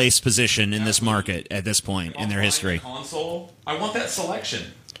first place position in this market at this point in their Buying history. a console. I want that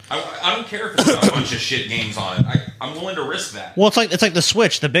selection. I don't care if it's got a bunch of shit games on it. I'm willing to risk that. Well, it's like the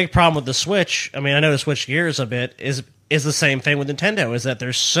Switch. The big problem with the Switch, I mean, I know to switch gears a bit, is the same thing with Nintendo, is that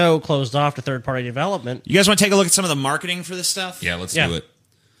they're so closed off to third-party development. You guys want to take a look at some of the marketing for this stuff? Yeah, let's Yeah. do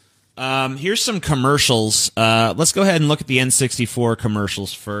it. Here's some commercials. Let's go ahead and look at the N64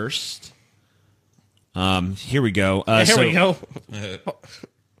 commercials first. Here we go. Here we go.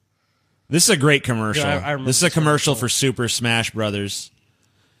 This is a great commercial. Yeah, I remember This is a this commercial for Super Smash Brothers.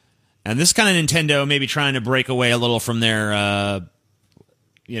 And this kind of Nintendo maybe trying to break away a little from their,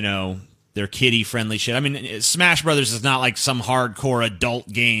 their kiddie-friendly shit. I mean, Smash Brothers is not like some hardcore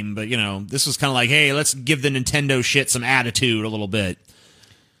adult game, but, this was kind of like, hey, let's give the Nintendo shit some attitude a little bit.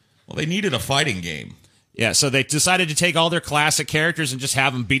 Well, they needed a fighting game. Yeah, so they decided to take all their classic characters and just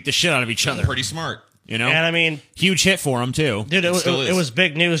have them beat the shit out of each other. Pretty smart. And I mean, Huge hit for them, too. dude, It still it is. was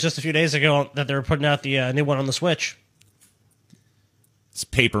big news just a few days ago that they were putting out the new one on the Switch. It's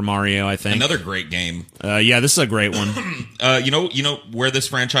Paper Mario, I think. Another great game. Yeah, this is a great one. You know where this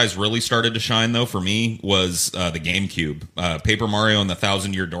franchise really started to shine though for me was the GameCube. Paper Mario and the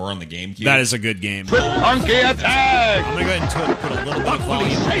Thousand Year Door on the GameCube. That is a good game. Monkey attack! I'm going to go ahead and put a little bit of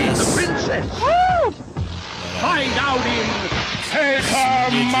volume on Save the this. princess! Woo! Find out in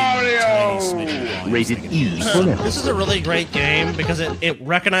Paper Mario! Rated E for This is a really great game because it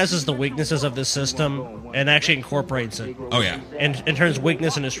recognizes the weaknesses of this system and actually incorporates it Oh yeah. and turns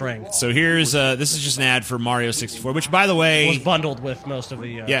weakness into strength. So here's this is just an ad for Mario 64, which by the It was way, bundled with most of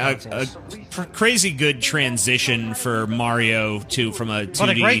the yeah, consoles. a crazy good transition for Mario from a But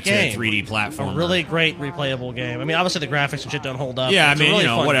a 2D great to game. 3D platform. A really great replayable game. I mean, obviously the graphics and shit don't hold up. Yeah, but it's I mean, a really you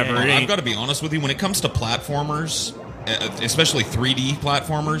know, fun whatever. game. It ain't- I've got to be honest with you. When it comes to platformers, especially 3D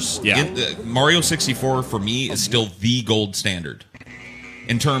platformers, Yeah. Mario 64 for me is still the gold standard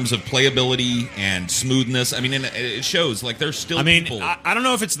in terms of playability and smoothness. I mean, and it shows like there's still. I mean, people I don't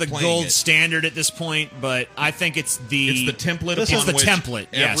know if it's the playing gold it. standard at this point, but I think it's the template. This upon is the which template.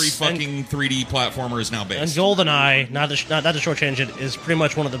 Every Yes. fucking 3D platformer is now And based. GoldenEye, not to shortchange it, is pretty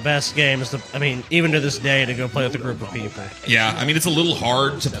much one of the best games. I mean, even to this day, to go play with a group of people. Yeah, I mean it's a little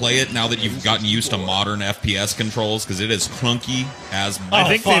hard to play it now that you've gotten used to modern FPS controls because it is clunky as. I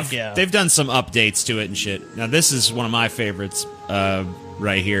think fuck they've yeah. they've done some updates to it and shit. Now this is one of my favorites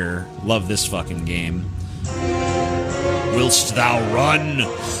right here. Love this fucking game. Willst thou run?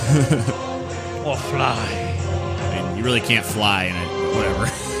 Or fly. I mean, you really can't fly in it. Whatever.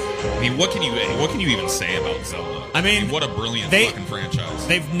 I mean, what can you even say about Zelda? I mean, what a brilliant they- fucking franchise.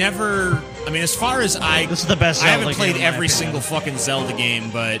 They've never. I mean, as far as This is the best I Zelda haven't played game, in my every opinion. single fucking Zelda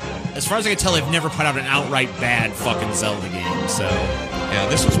game, but as far as I can tell, they've never put out an outright bad fucking Zelda game. So Yeah,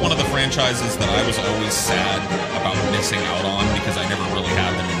 this was one of the franchises that I was always sad about missing out on because I never really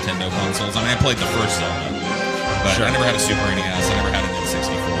had the Nintendo consoles. I mean, I played the first Zelda, but Sure. I never had a Super NES. I never had an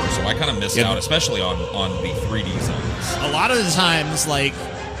N64, so I kind of missed Yeah, out, but- especially on the 3D Zeldas. a lot of the times, like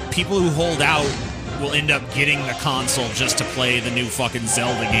people who hold out will end up getting the console just to play the new fucking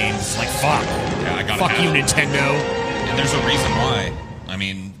Zelda games. It's like fuck, Yeah, I gotta fuck have you, it. Nintendo. And there's a reason why. I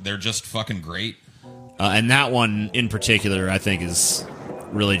mean, they're just fucking great. And that one in particular, I think, is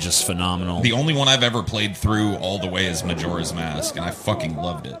really just phenomenal. The only one I've ever played through all the way is Majora's Mask, and I fucking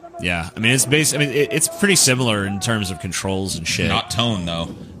loved it. Yeah, I mean it's pretty similar in terms of controls and shit. Not tone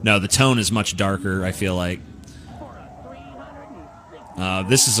though. No, the tone is much darker, I feel like.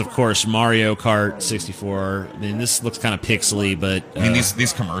 This is, of course, Mario Kart 64. I mean, this looks kind of pixely, but... I mean,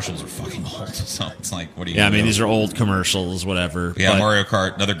 these commercials are fucking old, so it's like, what do you yeah, I mean, do? these are old commercials, whatever. Yeah, but Mario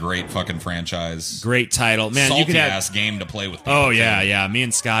Kart, another great fucking franchise. great title. Man, Salty you could have... ass game to play with people. Oh, yeah, too. yeah. Me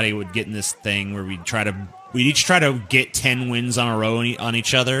and Scotty would get in this thing where we'd each try to get 10 wins on a row on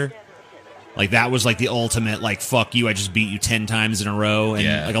each other. Like, that was, like, the ultimate, like, fuck you, I just beat you 10 times in a row. And,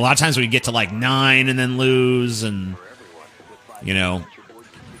 Yeah. like, a lot of times we'd get to, like, 9 and then lose, and, you know...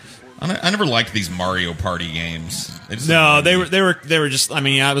 I never liked these Mario Party games. No, they were just. I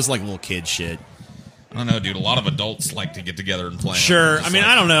mean, I was like little kid shit. I don't know, dude. A lot of adults like to get together and play. Sure, Just I mean,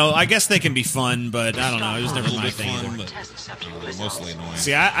 like I don't know. I guess they can be fun, but I don't know. It was a never little my bit thing. fun, either. but mostly annoying.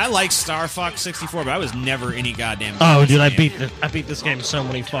 See, I like Star Fox 64, but I was never any goddamn. Oh, dude, I game. beat this game so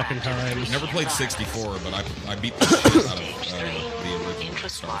many fucking times. Never played 64, but I beat the shit out of the original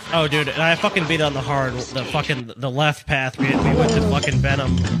Star Fox. Oh, dude, and I fucking beat it on the hard, the left path. We went to fucking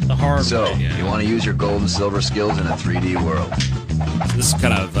Venom the hard So, way. you want to use your gold and silver skills in a 3D world? This is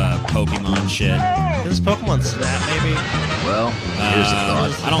kind of Pokemon shit. Is this Pokemon Snap, maybe? Well, here's a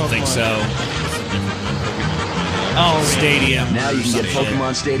thought. I don't think so. Oh, Stadium. Now you can get Shit.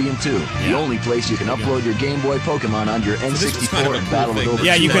 Pokemon Stadium too. The Yeah. only place you can upload your Game Boy Pokemon onto your this was N64 kind of a and cool battle with thing. over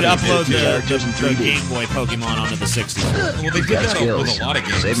Yeah, you could 250 upload characters in the 3D. Game Boy Pokemon onto the 64. Well, they did Got that skills. with a lot of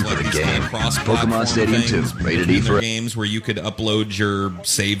games, Save 'em like for the these kind game. of cross-platform Pokemon Stadium things 2, rated between E their for- games where you could upload your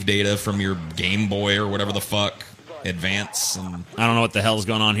save data from your Game Boy or whatever the fuck, Advance, and I don't know what the hell's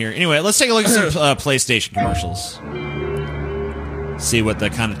going on here. Anyway, let's take a look at some PlayStation commercials. See what the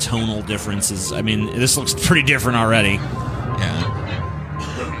kind of tonal difference is. I mean, this looks pretty different already. yeah.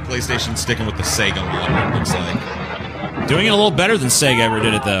 PlayStation sticking with the Sega model, it looks like. Doing it a little better than Sega ever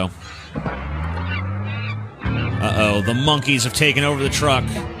did it, though. Uh-oh, the monkeys have taken over the truck.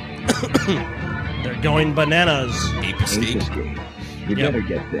 they're going bananas. Ape Escape. You Yep. better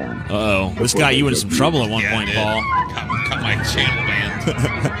get them. Uh-oh, this got you into some trouble at one Yeah, point, it did. Paul. Got my channel banned.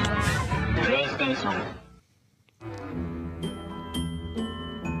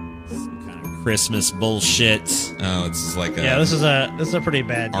 Kind of Christmas bullshit. Oh, it's like a Yeah, this is a pretty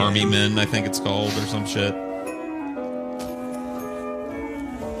bad game. Army Men, I think it's called, or some shit.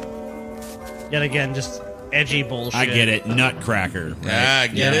 Yet again, just edgy bullshit. I get it. Nutcracker. Right? Yeah, I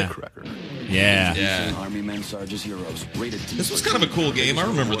get Yeah. it. Yeah. Yeah. Army Men Sarge as heroes. Rated T. This was kind of a cool game. I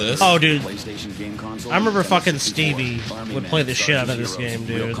remember this. Oh, dude, PlayStation game console. I remember fucking N64. Stevie Army would Men play the Sarge shit out as of this heroes. game,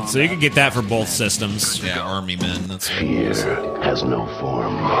 Real dude. combat So you could get that for both systems. Yeah, Army Men. That's Fear has no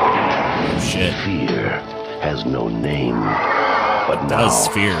form. Shit. Fear has no name. But now, does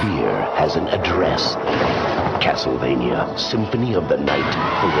fear. fear has an address. Castlevania Symphony of the Night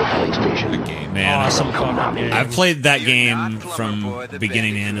for your PlayStation. Man, Awesome fucking game. I've played that game from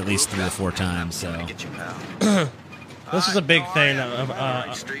beginning to end at least 3 or 4 times. So This is a big thing.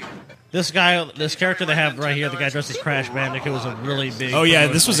 This character they have right here, the guy dressed as Crash Bandicoot, was a really big. oh yeah,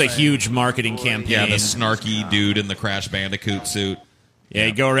 this was a thing. huge marketing campaign. Yeah, the snarky dude in the Crash Bandicoot suit. Yeah,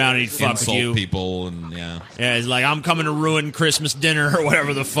 he'd go around and he'd fuck Insult you. people and yeah. Yeah, he's like, I'm coming to ruin Christmas dinner or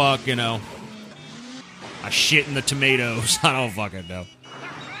whatever the fuck, you know. I shit in the tomatoes. I don't fucking know.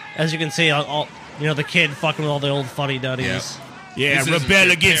 As you can see, all the kid fucking with all the old funny duddies. Yeah, This isn't rebel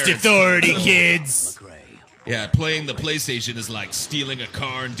your against parents. authority, kids. Yeah, playing the PlayStation is like stealing a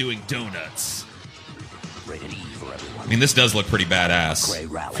car and doing donuts. I mean, this does look pretty badass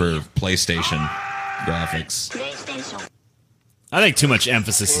for PlayStation graphics. I think too much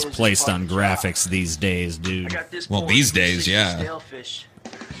emphasis is placed on graphics these days, dude. Well, these days, yeah.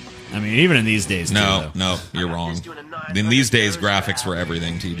 I mean, even in these days, too, No, though. no, you're wrong. In these days, graphics were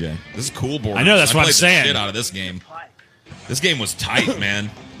everything, TJ. This is cool, board. I know, that's what I'm played saying. The shit out of this game. This game was tight, man.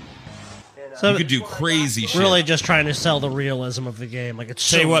 So You could do crazy shit. really just trying to sell the realism of the game. Like it's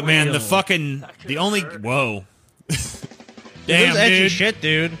Tell you so what, man, real. the only whoa. Damn, Damn, edgy dude. shit,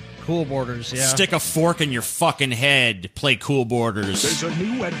 dude. Cool borders, yeah. Stick a fork in your fucking head. Play Cool Borders. There's a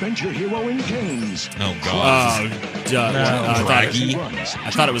new adventure hero in games. Oh god. Oh, duh.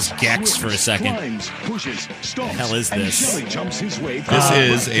 I thought it was Gex for a second. Climbs, pushes, stomps, hell is and this? Shelly jumps his way through This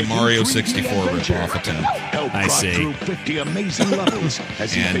is a the Mario 3D 64 adventure. ripoff attempt. Help I Brock see. through 50 amazing levels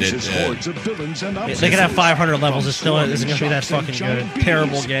as he And faces it, hordes of villains and They could have 500 levels. It still isn't going to be that fucking good.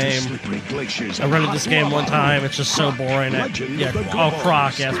 Terrible game. I rented this game one time. It's just so boring. Croc. Yeah,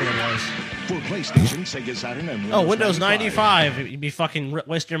 that's what it was. For PlayStation, Sega Saturn, and Oh, Windows 95. You'd be fucking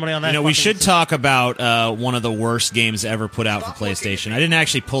wasting your money on that. You know, we fucking should system. talk about one of the worst games ever put out for PlayStation. I didn't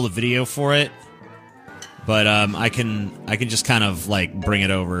actually pull the video for it, but I can just kind of like bring it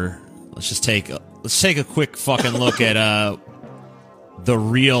over. Let's take a quick fucking look at the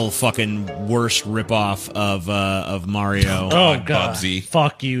real fucking worst ripoff of Mario. Oh god, Bubsy.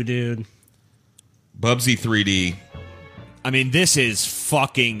 fuck you, dude. Bubsy 3D. I mean, this is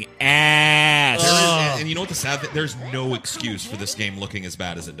fucking ass. And you know what the sad thing? There's no excuse for this game looking as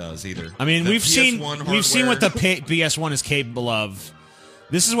bad as it does either. I mean, The we've seen PS1 what the hardware- PS1 is capable of.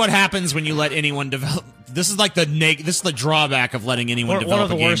 This is what happens when you let anyone develop. This is like this is the drawback of letting anyone One develop of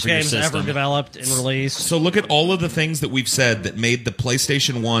the a game worst for your games system. ever developed and released. So look at all of the things that we've said that made the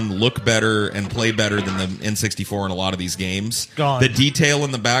PlayStation 1 look better and play better than the N64 in a lot of these games. Gone. The detail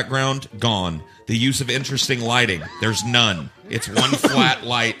in the background, gone. The use of interesting lighting, there's none. It's one flat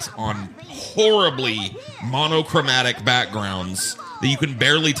light on horribly monochromatic backgrounds that you can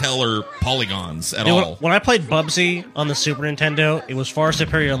barely tell are polygons at Dude, all. when I played Bubsy on the Super Nintendo, it was far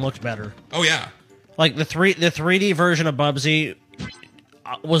superior and looked better. Oh yeah. Like the 3D version of Bubsy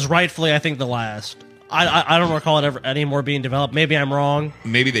was rightfully, I think, the last. I don't recall it ever anymore being developed. Maybe I'm wrong.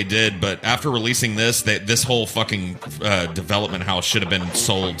 Maybe they did, but after releasing this, this whole fucking development house should have been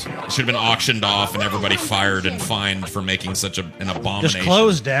sold. Should have been auctioned off, and everybody fired and fined for making such an abomination. Just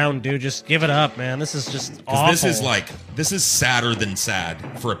close down, dude. Just give it up, man. This is just awful. This is sadder than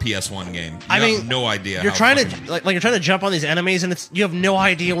sad for a PS1 game. I have mean, no idea. You're how trying fucking- to you're trying to jump on these enemies, and you have no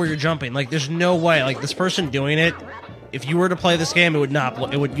idea where you're jumping. Like, there's no way. Like, this person doing it. If you were to play this game, you would not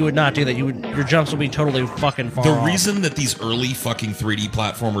do that. Your jumps would be totally fucking far The off. reason that these early fucking 3D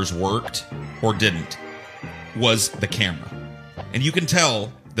platformers worked or didn't was the camera, and you can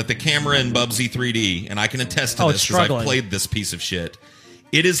tell that the camera in Bubsy 3D, and I can attest to Oh, this it's because I've struggling. played this piece of shit.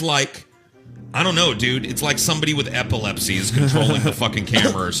 It is like, I don't know, dude. It's like somebody with epilepsy is controlling the fucking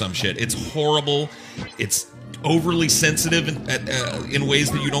camera or some shit. It's horrible. It's overly sensitive in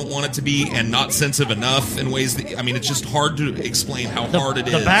ways that you don't want it to be, and not sensitive enough in ways that, I mean, it's just hard to explain how hard it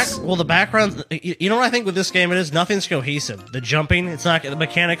is. The background. You know what I think with this game? It is nothing's cohesive. The jumping, it's not the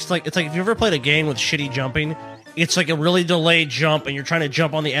mechanics. It's like if you ever played a game with shitty jumping, it's like a really delayed jump, and you're trying to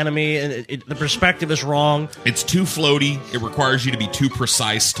jump on the enemy, and the perspective is wrong. It's too floaty. It requires you to be too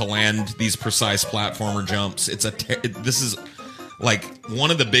precise to land these precise platformer jumps. This is like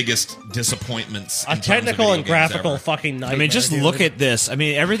one of the biggest disappointments. A in terms of technical video and games graphical ever. fucking nightmare. I mean, just dude. look at this. I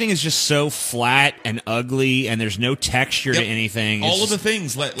mean, everything is just so flat and ugly, and there's no texture to Yep. anything. All of the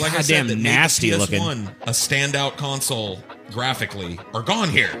things, like I said, goddamn that nasty made the looking. PS1 a standout console graphically are gone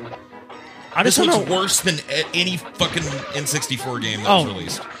here. I This just looks don't know. worse than any fucking N64 game that Oh. was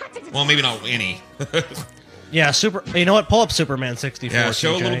released. Well, maybe not any. Yeah, You know what? Pull up Superman 64. Yeah,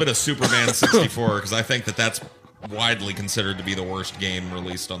 show a TJ. little bit of Superman 64 because I think that's widely considered to be the worst game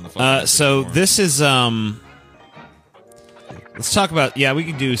released on the phone. So this is Let's talk about, we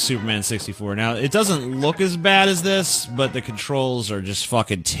could do Superman 64. Now, it doesn't look as bad as this, but the controls are just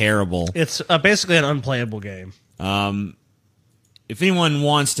fucking terrible. It's basically an unplayable game. If anyone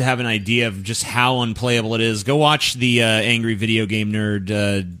wants to have an idea of just how unplayable it is, go watch the Angry Video Game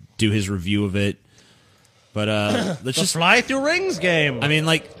Nerd do his review of it. But let's just fly through rings game. I mean,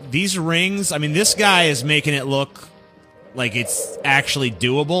 like, these rings, I mean, this guy is making it look like it's actually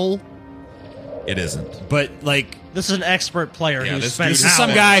doable. It isn't. But, like, this is an expert player who this spent dude- this is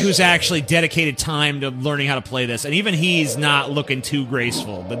some guy who's actually dedicated time to learning how to play this, and even he's not looking too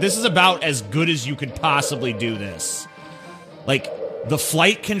graceful. But this is about as good as you could possibly do this. Like, the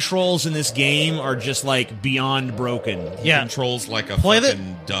flight controls in this game are just, like, beyond broken. Yeah. Controls like a Play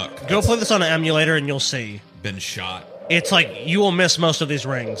fucking duck. Go that's play this on an emulator and you'll see. Been shot. It's like you will miss most of these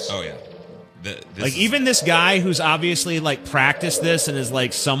rings. Oh yeah. Like, even this guy who's obviously, like, practiced this and is,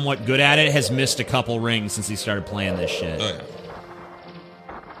 like, somewhat good at it has missed a couple rings since he started playing this shit. Oh yeah.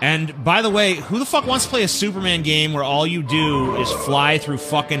 And, by the way, who the fuck wants to play a Superman game where all you do is fly through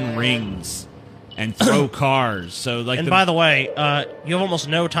fucking rings and throw cars? So, like, and by the way, you have almost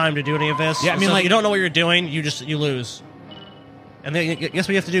no time to do any of this. Yeah, I mean, so like, if you don't know what you're doing, you lose. And then, guess what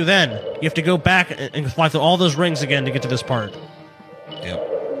you have to do then? You have to go back and fly through all those rings again to get to this part. Yep.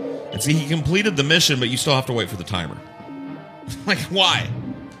 And see, he completed the mission, but you still have to wait for the timer. Like, why?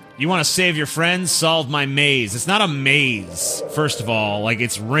 you want to save your friends? Solve my maze. It's not a maze, first of all. Like,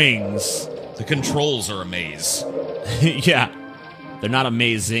 it's rings. The controls are a maze. Yeah. They're not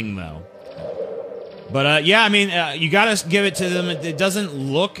amazing, though. But, yeah, I mean, you gotta give it to them. It doesn't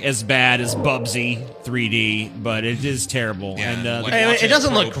look as bad as Bubsy 3D, but it is terrible. Yeah, and like, it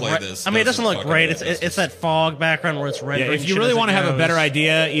doesn't look play great. this I mean, it doesn't look fucking great. make this. It's that fog background where it's rendering. yeah, if you shit really as it want to have a goes. better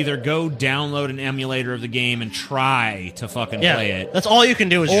idea, either go download an emulator of the game and try to fucking play it. That's all you can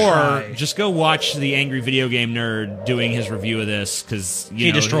do is Or try. just go watch the Angry Video Game Nerd doing his review of this, because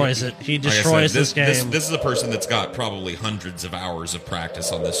He destroys it. He Like I said, destroys this game. This is a person that's got probably hundreds of hours of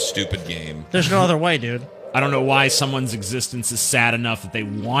practice on this stupid game. There's no other way, dude. I don't know why someone's existence is sad enough that they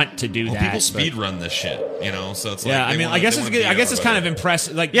want to do Well, that. people but- speed run this shit, you know. So it's like, Yeah, I they mean, wanna- I guess they it's wanna good. I beat guess it's kind of everybody.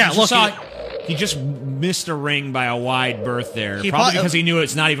 impressive. Like, Yeah, you just look, saw he just missed a ring by a wide berth there, He probably pro- because he knew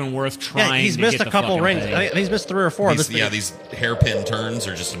it's not even worth Yeah, trying. he's to missed get a the couple fucking rings. thing. I think he's missed 3 or 4. These hairpin turns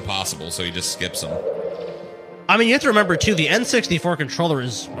are just impossible, so he just skips them. I mean, you have to remember too. The N64 controller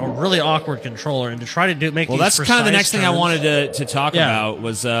is a really awkward controller, and to try to make Well, these that's kind of the precise next thing I turns- wanted to talk Yeah. about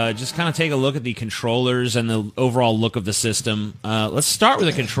was just kind of take a look at the controllers and the overall look of the system. Let's start with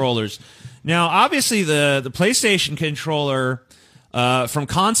the controllers. Now, obviously, the PlayStation controller from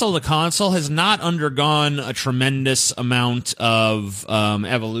console to console has not undergone a tremendous amount of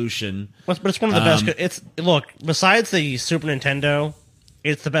evolution. But it's one of the best. Look, besides the Super Nintendo,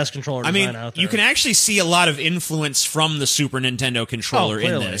 it's the best controller I design mean, out there. you can actually see a lot of influence from the Super Nintendo controller in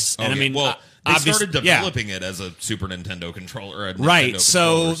clearly. this. Oh, And I yeah. mean, well, they obvious- started yeah. developing it as a Super Nintendo controller, a Nintendo Right,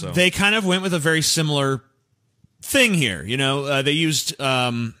 so controller, they kind of went with a very similar thing here. You know, they used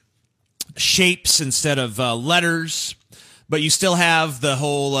shapes instead of letters, but you still have the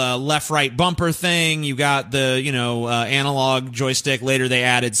whole left-right bumper thing. You got the analog joystick. Later, they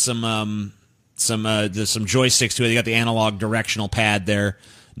added some joysticks to it. They got the analog directional pad there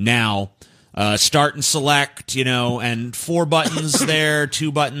now. Start and select, and 4 buttons there,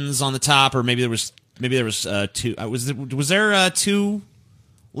 2 buttons on the top, or maybe there was 2. Was there 2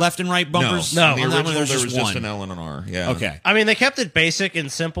 left and right bumpers? No. In the On that one, original, there there's was just just one. an L and an R. Yeah. Okay. I mean, they kept it basic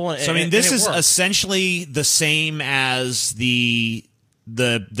and simple. And, So I mean, and this it is worked. essentially the same as the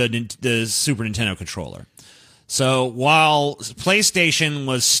Super Nintendo controller. So while PlayStation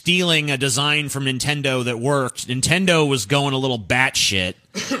was stealing a design from Nintendo that worked, Nintendo was going a little batshit.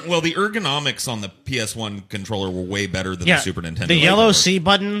 Well, the ergonomics on the PS1 controller were way better than the Super Nintendo. The yellow C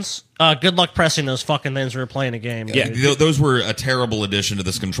buttons. Good luck pressing those fucking things when you're playing a game. Yeah. dude. Those were a terrible addition to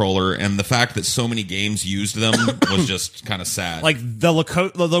this controller, and the fact that so many games used them was just kind of sad. Like the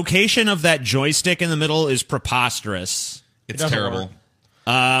location of that joystick in the middle is preposterous. it's doesn't terrible.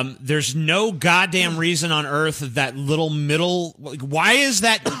 work. There's no goddamn reason on earth that little middle. Like, why is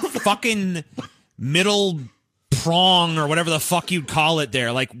that fucking middle prong or whatever the fuck you'd call it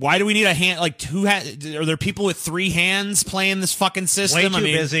there? Like, why do we need a hand? Like, are there people with 3 hands playing this fucking system? Way too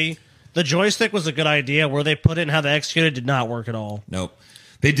busy. The joystick was a good idea. Where they put it and how they executed did not work at all. Nope.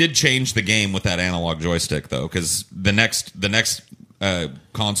 They did change the game with that analog joystick though, because the next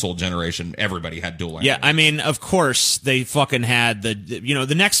console generation, everybody had dual analog. Yeah, I mean, of course, they fucking had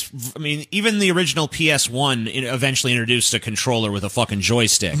the next. I mean, even the original PS1 eventually introduced a controller with a fucking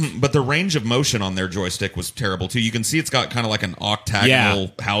joystick. But the range of motion on their joystick was terrible too. You can see it's got kind of like an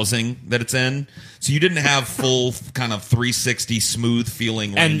octagonal housing that it's in, so you didn't have full kind of 360 smooth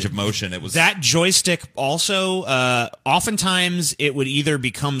feeling range of motion. It was that joystick also. Oftentimes, it would either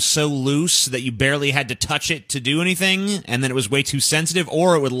become so loose that you barely had to touch it to do anything, and then it was way too sensitive,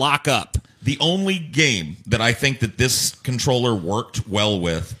 or it would lock up. the only game that I think that this controller worked well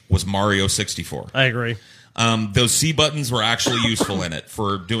with was Mario 64. I agree. Those C buttons were actually useful in it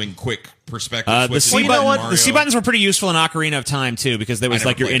for doing quick perspective The switches. The C buttons were pretty useful in Ocarina of Time too, because there was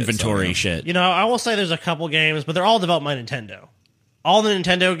like your inventory shit. You know, I will say there's a couple games, but they're all developed by Nintendo. All the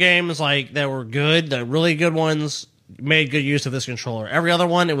Nintendo games like that were good, the really good ones, made good use of this controller. Every other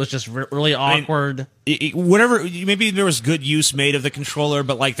one, it was just really awkward. Whatever, maybe there was good use made of the controller,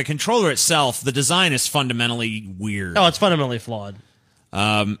 but like the controller itself, the design is fundamentally weird. Oh, it's fundamentally flawed.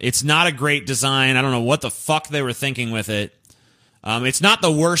 It's not a great design. I don't know what the fuck they were thinking with it. It's not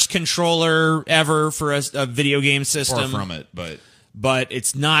the worst controller ever for a video game system. Far from it, but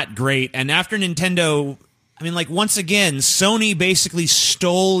it's not great. And after Nintendo, I mean, like, once again, Sony basically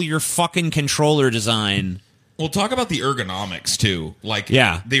stole your fucking controller design. Well, talk about the ergonomics too. Like,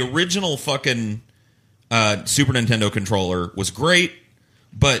 yeah, the original fucking Super Nintendo controller was great,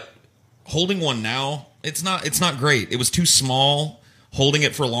 but holding one now, it's not great. It was too small. Holding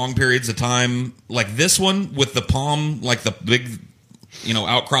it for long periods of time, like this one with the palm, like the big,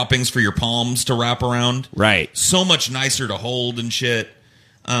 outcroppings for your palms to wrap around. Right. So much nicer to hold and shit.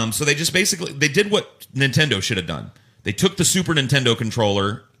 So they just basically, they did what Nintendo should have done. They took the Super Nintendo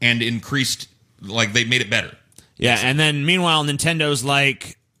controller and increased, like, they made it better. Yeah, and then meanwhile, Nintendo's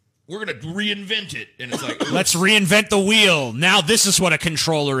like, we're going to reinvent it. And it's like, let's reinvent the wheel. Now this is what a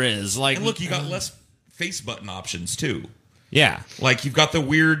controller is. Like, and look, you got less face button options too. Yeah. Like, you've got the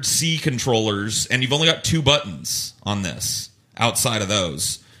weird C controllers, and you've only got 2 buttons on this, outside of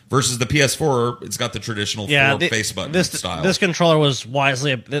those. Versus the PS4, it's got the traditional 4 face button style. This controller was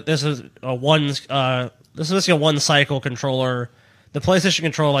wisely... This is a one-cycle controller. The PlayStation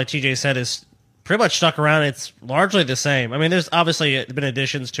controller, like TJ said, is pretty much stuck around. It's largely the same. I mean, there's obviously been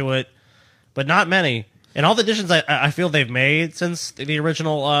additions to it, but not many. And all the additions I feel they've made since the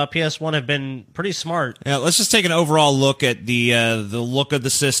original PS1 have been pretty smart. Yeah, let's just take an overall look at the look of the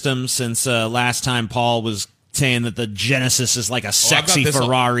system. Since last time Paul was saying that the Genesis is like a sexy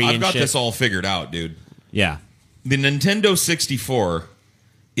Ferrari. I've got this all figured out, dude. Yeah, the Nintendo 64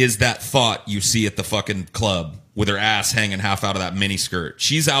 is that thought you see at the fucking club with her ass hanging half out of that mini skirt.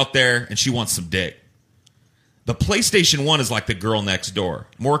 She's out there and she wants some dick. The PlayStation 1 is like the girl next door,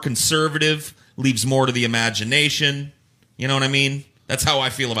 more conservative. Leaves more to the imagination. You know what I mean? That's how I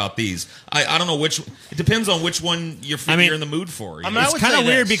feel about these. I don't know which... It depends on which one you're in the mood for. It's kind of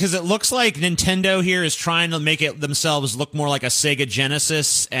weird because it looks like Nintendo here is trying to make it themselves look more like a Sega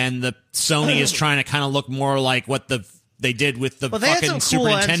Genesis, and the Sony is trying to kind of look more like what they did with the fucking Super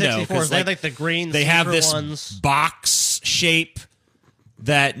Nintendo. N64s. They had like the green they have this ones. box shape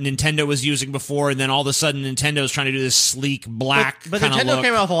that Nintendo was using before, and then all of a sudden Nintendo is trying to do this sleek black but kind of Nintendo look.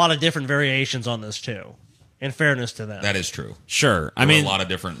 came out with a lot of different variations on this too. In fairness to them, that is true. Sure, There were a lot of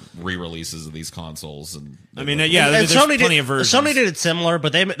different re-releases of these consoles, and there's plenty of versions. Sony did it similar,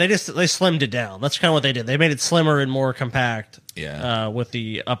 but they slimmed it down. That's kind of what they did. They made it slimmer and more compact. Yeah, with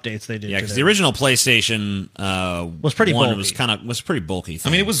the updates they did. Yeah, because the original PlayStation was pretty bulky. Was pretty bulky.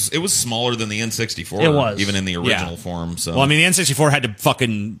 I mean, it was smaller than the N64. It was, even in the original form. So, well, I mean, the N64 had to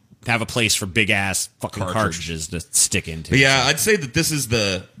fucking have a place for big ass fucking cartridges to stick into. But yeah, I'd say that this is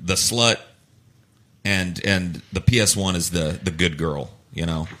the slut. And the PS1 is the good girl,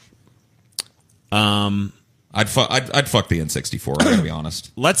 I'd fuck the N64. I gotta be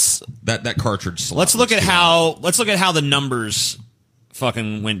honest. That cartridge slot. Let's look at how the numbers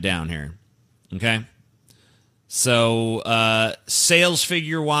fucking went down here. Okay, so sales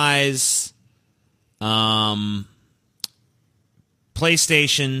figure wise, PlayStation,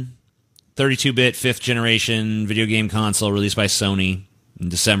 32-bit 5th generation video game console released by Sony in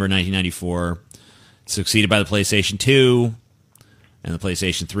December 1994. Succeeded by the PlayStation 2 and the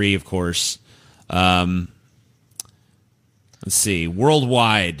PlayStation 3, of course. Let's see.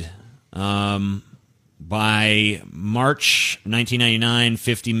 Worldwide, by March 1999,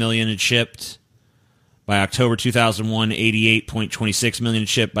 50 million had shipped. By October 2001, 88.26 million had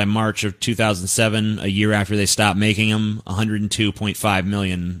shipped. By March of 2007, a year after they stopped making them, 102.5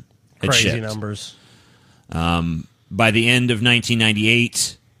 million had shipped. Crazy numbers. By the end of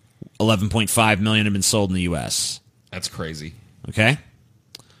 1998... 11.5 million have been sold in the U.S. That's crazy. Okay.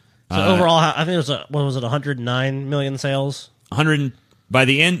 So overall, I think it was what was it, 109 million sales? 100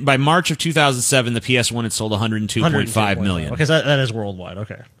 by March of 2007, the PS1 had sold 102.5 million. Okay, so that is worldwide.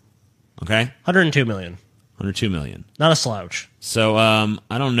 Okay. Okay. 102 million. 102 million. Not a slouch. So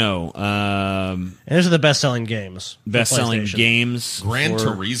I don't know. And those are the best-selling games. for Best-selling PlayStation. games. Gran for-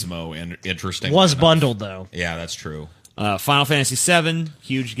 Turismo, and interesting. Was enough. bundled though. Yeah, that's true. Final Fantasy VII,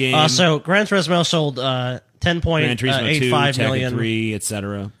 huge game. So Gran Turismo sold Gran Turismo 2, 10.85 Tekken million. 3,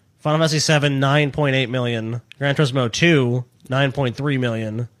 etc. Final Fantasy VII 9.8 million. Gran Turismo 2 9.3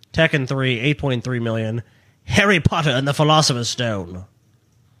 million. Tekken 3 8.3 million. Harry Potter and the Philosopher's Stone.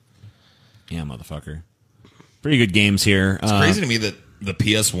 Yeah, motherfucker. Pretty good games here. It's crazy to me that the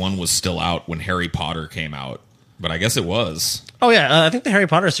PS1 was still out when Harry Potter came out, but I guess it was. Oh yeah, I think the Harry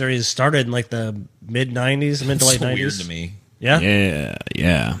Potter series started in like the mid 90s, mid to late It's so 90s. weird to me. Yeah.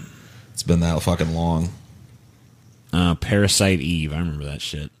 Yeah. It's been that fucking long. Parasite Eve. I remember that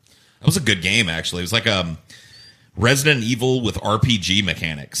shit. That was a good game, actually. It was like Resident Evil with RPG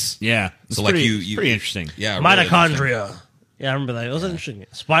mechanics. Yeah. It's So, like, pretty, you- pretty interesting. Yeah, really interesting. Mitochondria. Yeah, I remember that. It was interesting.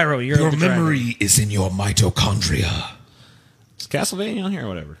 Spyro, Year of the Dragon. is in your mitochondria. Is Castlevania on here or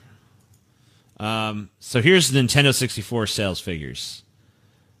whatever? So here's the Nintendo 64 sales figures.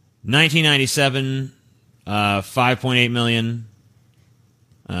 1997, 5.8 million.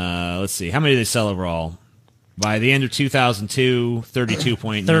 Let's see. How many did they sell overall? By the end of 2002,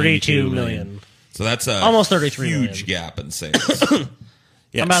 32.92 32 million. So that's a Almost 33 huge million. gap in sales.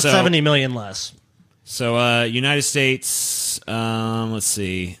 Yeah, About so, 70 million less. So United States, let's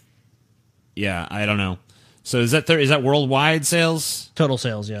see. Yeah, I don't know. So is that worldwide sales? Total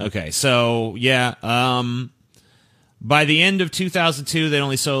sales, yeah. Okay, so yeah, by the end of 2002, they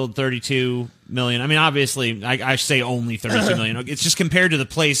only sold 32 million. I mean, obviously, I say only 32 million. It's just compared to the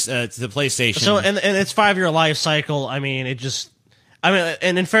PlayStation. So, and its 5-year life cycle, I mean,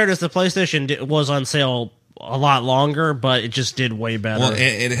 and in fairness, the PlayStation was on sale a lot longer, but it just did way better. Well,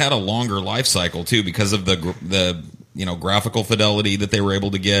 it had a longer life cycle too because of the graphical fidelity that they were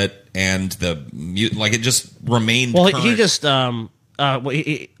able to get, and it just remained. Well, current. he just on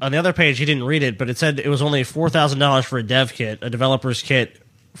the other page he didn't read it, but it said it was only $4,000 for a dev kit, a developer's kit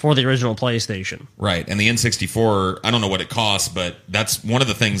for the original PlayStation. Right, and the N64, I don't know what it costs, but that's one of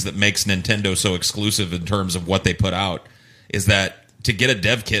the things that makes Nintendo so exclusive in terms of what they put out, is that to get a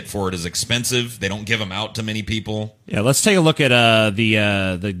dev kit for it is expensive. They don't give them out to many people. Yeah, let's take a look at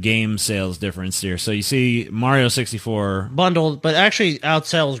the game sales difference here. So you see Mario 64 Bundled, but actually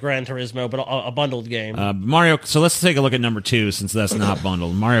outsells Gran Turismo, but a bundled game. Mario. So let's take a look at number 2 since that's not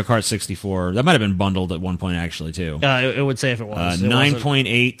bundled. Mario Kart 64 that might have been bundled at one point actually too. It would say if it was. It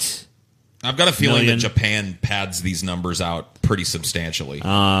 9.8. I've got a feeling million. that Japan pads these numbers out pretty substantially.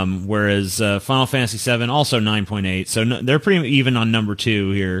 Whereas Final Fantasy VII also 9.8. So they're pretty even on number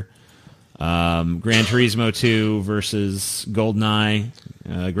 2 here. Gran Turismo 2 versus GoldenEye.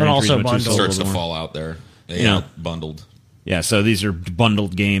 Gran also Turismo 2 bundled. sold a Starts to little more. fall out there. Bundled. Yeah, so these are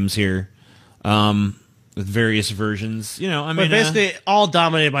bundled games here with various versions. I mean, but basically all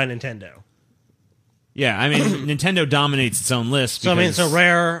dominated by Nintendo. yeah, I mean, Nintendo dominates its own list. So Because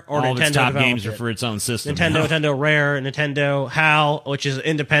Rare or all Nintendo of its top developed games are it. for its own system. Nintendo Rare, Nintendo HAL, which is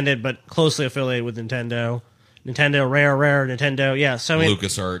independent but closely affiliated with Nintendo. Nintendo Rare, Nintendo. Yeah, so I mean,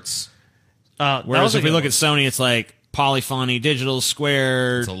 LucasArts. that Whereas was a if we good look one. at Sony, it's like Polyphony, Digital,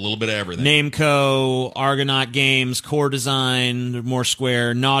 Square, It's a little bit of everything. Namco, Argonaut Games, Core Design, more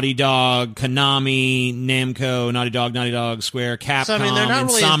Square, Naughty Dog, Konami, Namco, Naughty Dog, Square, Capcom, So, I mean, they're not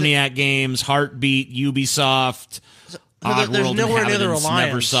really Insomniac Games, Heartbeat, Ubisoft, there's Oddworld nowhere near the Inhabitants,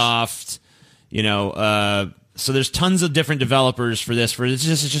 reliance. Neversoft. So there's tons of different developers for this. It's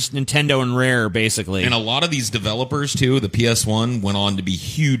just Nintendo and Rare, basically. And a lot of these developers, too, the PS1 went on to be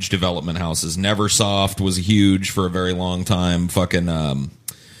huge development houses. Neversoft was huge for a very long time. Fucking, what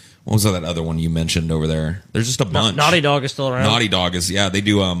was that other one you mentioned over there? There's just a bunch. Naughty Dog is still around. Naughty Dog is, yeah, they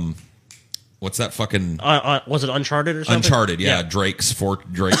do, what's that fucking... Was it Uncharted or something? Uncharted, yeah. Drake's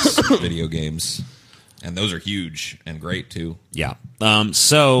video games. And those are huge and great, too. Yeah.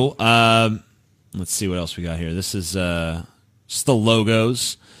 Let's see what else we got here. This is just the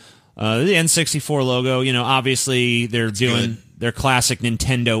logos. The N64 logo, obviously they're doing their classic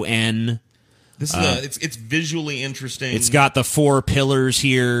Nintendo N. This is it's visually interesting. It's got the 4 pillars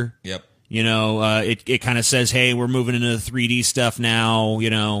here. Yep. It kind of says, hey, we're moving into the 3D stuff now,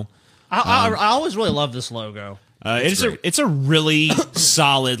 I always really love this logo. It's a really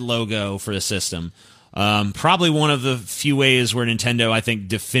solid logo for the system. Probably one of the few ways where Nintendo, I think,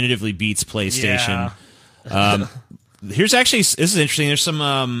 definitively beats PlayStation. Yeah. This is interesting. There's some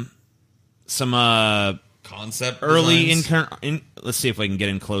concept early designs. let's see if I can get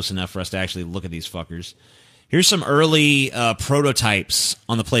in close enough for us to actually look at these fuckers. Here's some early prototypes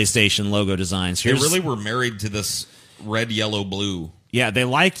on the PlayStation logo designs. They really were married to this red, yellow, blue. Yeah, they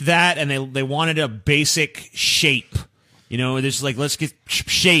liked that, and they wanted a basic shape. You know, there's like, let's get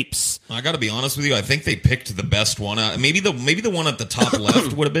shapes. I got to be honest with you. I think they picked the best one. Maybe the one at the top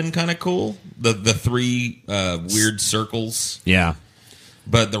left would have been kind of cool. The three weird circles. Yeah,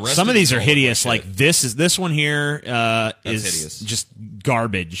 but the rest. Some of these are hideous. Shit. Like this one here is hideous. just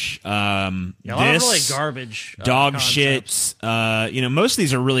garbage. Yeah, a lot of really garbage. Dog concepts. shit. You know, most of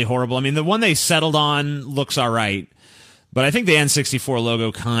these are really horrible. I mean, the one they settled on looks all right. But I think the N64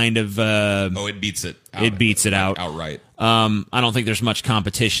 logo kind of... it beats it. It beats it out. Outright. I don't think there's much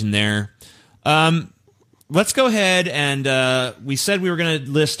competition there. Let's go ahead and... we said we were going to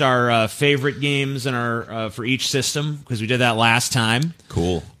list our favorite games in our for each system, because we did that last time.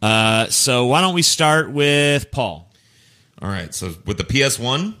 Cool. So why don't we start with Paul? All right. So with the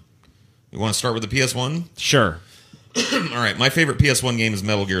PS1, you want to start with the PS1? Sure. All right. My favorite PS1 game is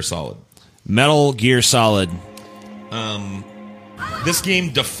Metal Gear Solid. Metal Gear Solid. This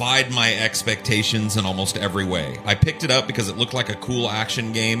game defied my expectations in almost every way. I picked it up because it looked like a cool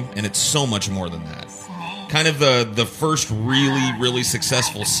action game, and it's so much more than that. Kind of the first really, really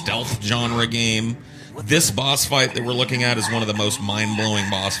successful stealth genre game. This boss fight that we're looking at is one of the most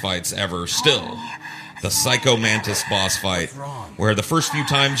mind-blowing boss fights ever. Still, the Psycho Mantis boss fight, where the first few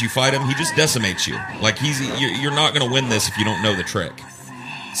times you fight him, he just decimates you. Like, you're not going to win this if you don't know the trick.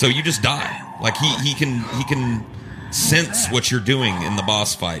 So you just die. Like, he can sense what you're doing in the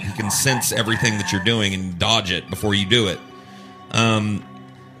boss fight. He can sense everything that you're doing and dodge it before you do it.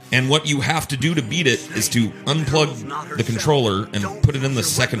 And what you have to do to beat it is to unplug the controller and put it in the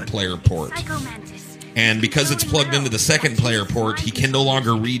second player port. And because it's plugged into the second player port, he can no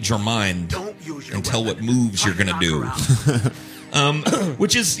longer read your mind and tell what moves you're going to do.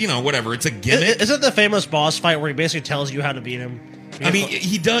 Which is, whatever. It's a gimmick. Is it the famous boss fight where he basically tells you how to beat him? I mean,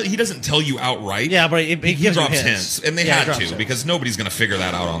 he doesn't tell you outright. Yeah, but he gives drops you hints, and they had to because nobody's going to figure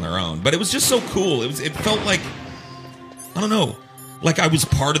that out on their own. But it was just so cool. It felt like, I don't know, like I was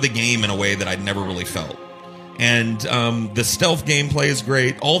part of the game in a way that I'd never really felt. And the stealth gameplay is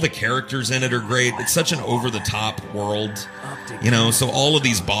great. All the characters in it are great. It's such an over-the-top world, so all of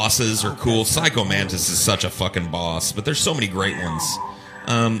these bosses are cool. Psycho Mantis is such a fucking boss, but there's so many great ones.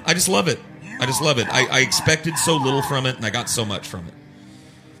 I just love it. I expected so little from it, and I got so much from it.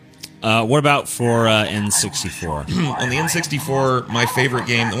 What about for N64? On the N64, my favorite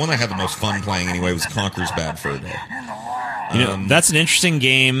game, the one I had the most fun playing anyway, was Conker's Bad Fur Day. That's an interesting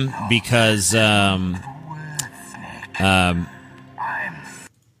game because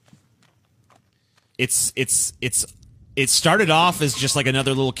it started off as just like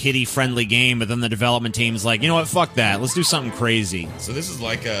another little kiddie-friendly game, but then the development team's like, you know what, fuck that. Let's do something crazy. So this is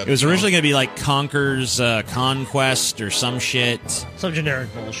like a... It was originally going to be like Conker's Conquest or some shit. Some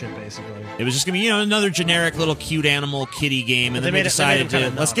generic bullshit, basically. It was just going to be, another generic little cute animal kiddie game, and then they decided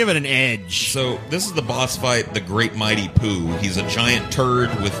to, let's give it an edge. So this is the boss fight, the Great Mighty Pooh. He's a giant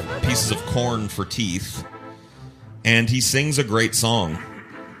turd with pieces of corn for teeth, and he sings a great song.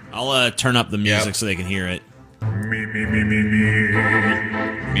 I'll turn up the music so they can hear it. Me, me, me, me, me.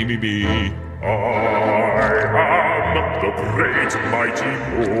 Me, me, me. I am the great mighty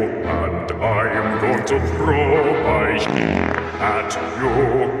Pooh, and I am going to throw my at you.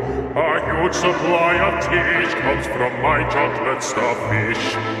 A huge supply of teeth comes from my chocolate starfish.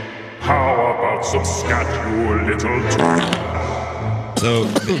 How about some scat, you little So,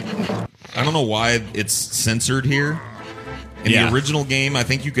 I don't know why it's censored here. In the original game, I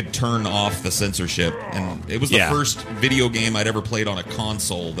think you could turn off the censorship, and it was the first video game I'd ever played on a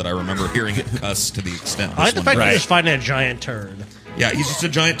console that I remember hearing it cuss to the extent. I like the fact that you're just finding a giant turd. Yeah, he's just a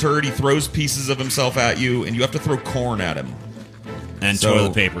giant turd. He throws pieces of himself at you, and you have to throw corn at him. And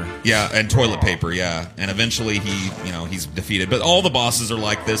toilet paper. Yeah, and toilet paper, yeah. And eventually he's defeated. But all the bosses are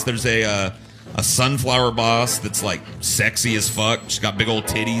like this. There's a sunflower boss that's like sexy as fuck. She's got big old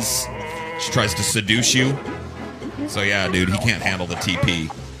titties. She tries to seduce you. So yeah, dude, he can't handle the TP.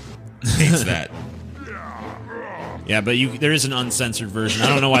 Hates that. Yeah, but there is an uncensored version. I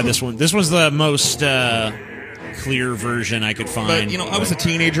don't know why this was the most clear version I could find. But I was a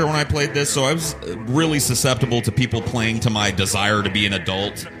teenager when I played this, so I was really susceptible to people playing to my desire to be an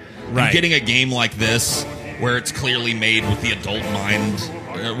adult. Right. And getting a game like this, where it's clearly made with the adult mind,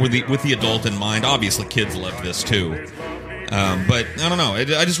 with the adult in mind. Obviously, kids love this too. But I don't know.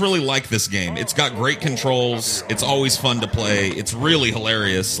 I just really like this game. It's got great controls. It's always fun to play. It's really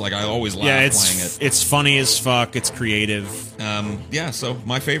hilarious. Like, I always laugh playing it. It's funny as fuck. It's creative. So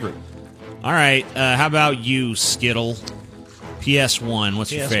my favorite. All right. How about you, Skittle? PS1.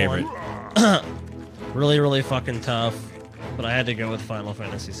 What's your PS1. favorite? Really, really fucking tough. But I had to go with Final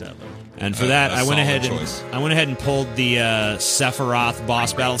Fantasy VII. And for that, a I went solid ahead choice. and pulled the Sephiroth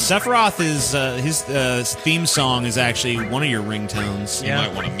boss battle. Sephiroth is his theme song is actually one of your ringtones. You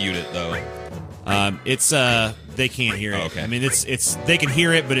might want to mute it though. It's they can't hear it. Oh, okay. I mean, it's they can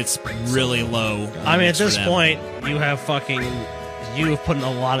hear it, but it's really low. I mean, at for this them. point, you have put in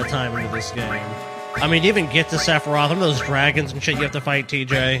a lot of time into this game. I mean, to even get to Sephiroth, one of those dragons and shit you have to fight,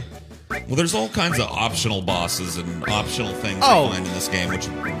 TJ. Well, there's all kinds of optional bosses and optional things Oh. you find in this game, which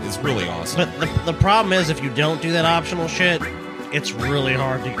is really awesome. But the problem is, if you don't do that optional shit, it's really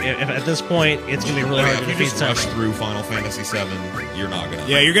hard to. If at this point, it's gonna be really hard to if you defeat just rush Sephiroth. through Final Fantasy VII, you're not gonna.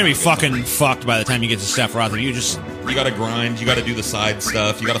 Yeah, you're gonna be fucking fucked by the time you get to Sephiroth. If you just You gotta grind. You gotta do the side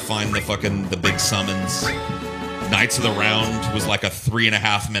stuff. You gotta find the big summons. Knights of the Round was like a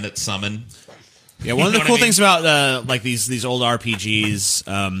 3.5 minute summon. Yeah, one of You the know cool what I things about like these old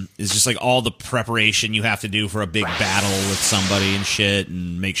RPGs is just like all the preparation you have to do for a big battle with somebody and shit,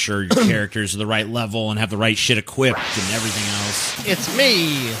 and make sure your characters are the right level and have the right shit equipped and everything else. It's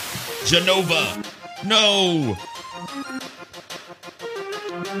me. Genova. No.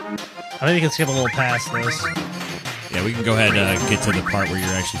 I think you can skip a little past this. Yeah, we can go ahead get to the part where you're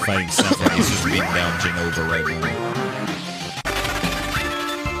actually fighting Sephiroth. He's just beating down Genova right now.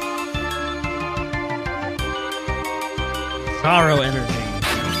 Sorrow energy.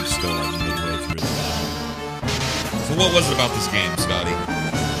 I'm still like midway through the battle. So what was it about this game, Scotty?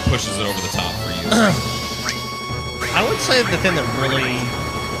 Pushes it over the top for you. I would say the thing that really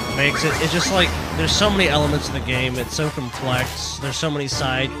makes it is just like there's so many elements of the game. It's so complex. There's so many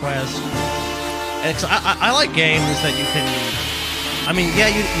side quests. And I like games that you can. I mean, yeah,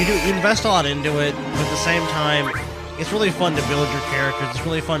 you invest a lot into it, but at the same time, it's really fun to build your characters. It's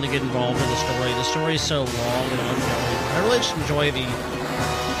really fun to get involved in the story. The story is so long and ongoing. I really just enjoy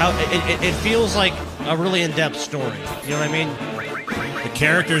how it feels like a really in-depth story. You know what I mean? The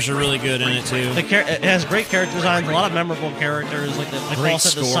characters are really good in it too. It has great character designs, a lot of memorable characters, like Great Paul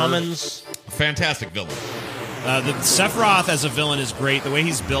said, the score. summons. Fantastic villain. The Sephiroth as a villain is great. The way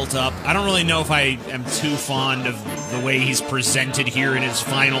he's built up, I don't really know if I am too fond of the way he's presented here in his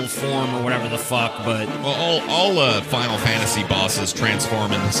final form or whatever the fuck. But Well, all Final Fantasy bosses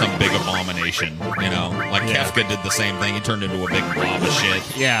transform into some big abomination. You know, like Yeah. Kefka did the same thing. He turned into a big blob of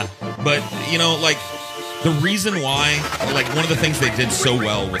shit. yeah, But you know, like the reason why, like one of the things they did so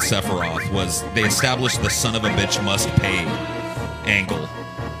well with Sephiroth was they established the son of a bitch must pay angle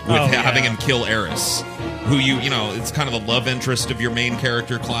with having him kill Eris, who you know, it's kind of the love interest of your main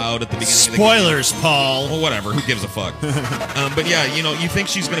character, Cloud, at the beginning. spoilers, Paul. Well, whatever. Who gives a fuck? But yeah, you know, you think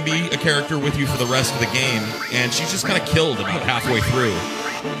she's going to be a character with you for the rest of the game, and she's just kind of killed about halfway through.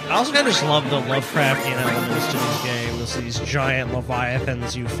 I also kind of just love the Lovecraftian elements to these games. These giant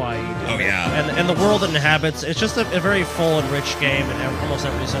leviathans you fight. Oh, yeah. and the world it inhabits. It's just a very full and rich game in almost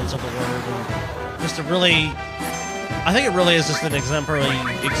every sense of the word. And just a really, I think it really is just an exemplary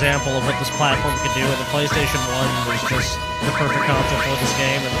example of what this platform could do. And the PlayStation 1 was just the perfect console for this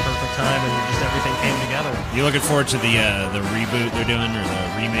game and the perfect time, and just everything came together. You looking forward to the reboot they're doing or the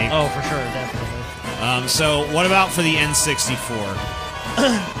remake? Oh, for sure, definitely. So what about for the N64?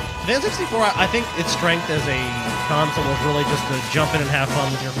 The N64, I think its strength as a console was really just to jump in and have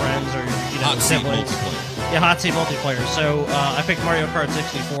fun with your friends or Hot seat siblings. multiplayer. Yeah, hot seat multiplayer. So I picked Mario Kart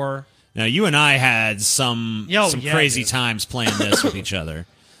 64. Now you and I had some Yeah, crazy dude. times playing this with each other.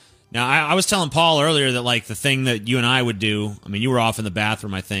 Now I was telling Paul earlier that like the thing that you and I would do. I mean, you were off in the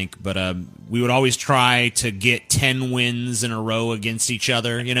bathroom, I think, but we would always try to get 10 wins in a row against each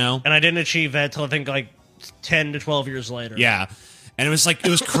other. You know, And I didn't achieve that till I think like 10 to 12 years later. yeah. And it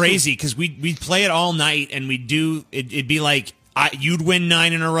was crazy because we'd play it all night and we'd do it'd be like you'd win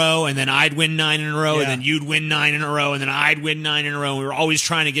 9 in a row and then I'd win 9 in a row and then you'd win 9 in a row and then I'd win 9 in a row. And we were always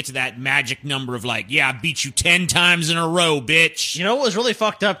trying to get to that magic number of like, yeah, I beat you 10 times in a row, bitch. You know what was really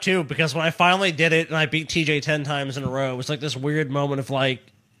fucked up too? Because when I finally did it and I beat TJ 10 times in a row, it was like this weird moment of like,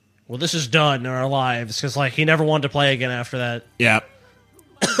 well, this is done in our lives. Because like he never wanted to play again after that. Yeah.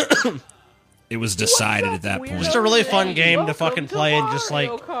 It was decided at that point. Just a really fun game to fucking play and just like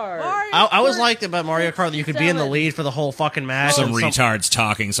I always liked about Mario Kart that you could be in the lead for the whole fucking match. Some and retards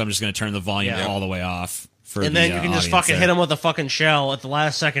talking, so I'm just going to turn the volume Yeah. all the way off. For and the, then you can just audience fucking there. hit him with a fucking shell at the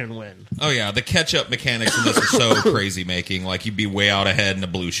last second and win. Oh yeah, the catch-up mechanics in this are so crazy making. Like you'd be way out ahead in a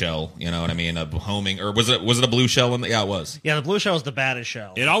blue shell. You know what I mean? A homing, or was it a blue shell? Yeah, it was. Yeah, the blue shell is the baddest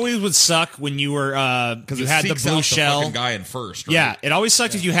shell. It always would suck when you were because you had the seeks blue out shell. The fucking guy in first. Right? Yeah, it always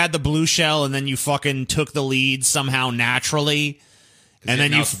sucked if you had the blue shell and then you fucking took the lead somehow naturally, and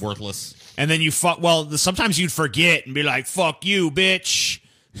then now you it's worthless. and then you sometimes you'd forget and be like, fuck you, bitch.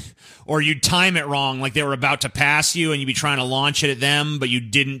 Or you'd time it wrong, like they were about to pass you and you'd be trying to launch it at them, but you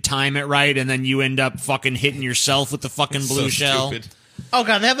didn't time it right, and then you end up fucking hitting yourself with the fucking blue shell. Stupid. Oh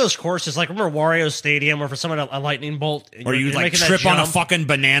god, they have those courses. Like remember Wario Stadium, where for someone a lightning bolt, or you like trip on a fucking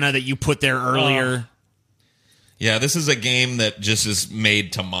banana that you put there earlier. Yeah, this is a game that just is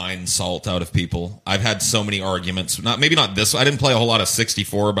made to mine salt out of people. I've had so many arguments. Maybe not this. I didn't play a whole lot of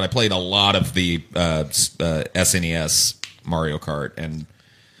 64, but I played a lot of the SNES Mario Kart, and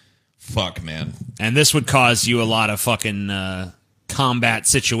fuck, man. And this would cause you a lot of fucking combat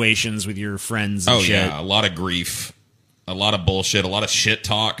situations with your friends and shit. Yeah, a lot of grief. A lot of bullshit. A lot of shit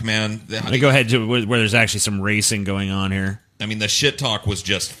talk, man. Let me go ahead to where there's actually some racing going on here. I mean, the shit talk was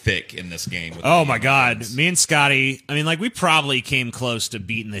just thick in this game. Oh, my God. Me and Scotty, I mean, like, we probably came close to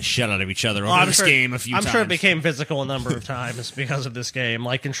beating the shit out of each other over this game a few times. I'm sure it became physical a number of times because of this game.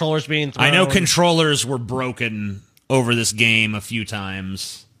 Like, controllers being thrown. I know controllers were broken over this game a few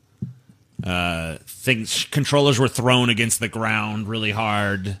times. Controllers were thrown against the ground really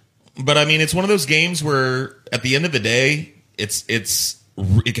hard. But, I mean, it's one of those games where, at the end of the day,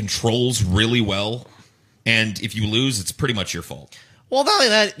 it controls really well. And if you lose, it's pretty much your fault. Well, not only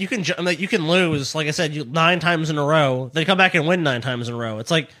that, you can lose, like I said, 9 times in a row. Then come back and win 9 times in a row. It's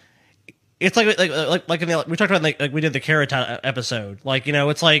like we talked about like we did the Carrot episode. Like, you know,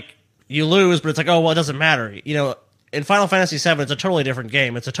 it's like you lose, but it's like, oh well, it doesn't matter. You know, in Final Fantasy VII, it's a totally different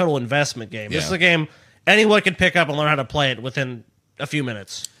game. It's a total investment game. Yeah. This is a game anyone can pick up and learn how to play it within a few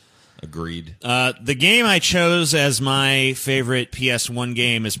minutes. Agreed. The game I chose as my favorite PS1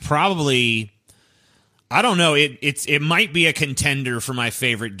 game is probably, I don't know, it might be a contender for my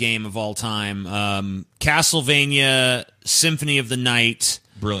favorite game of all time. Castlevania Symphony of the Night.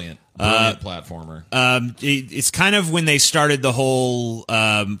 Brilliant platformer. It's kind of when they started the whole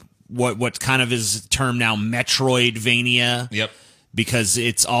what kind of is termed now Metroidvania. Yep. Because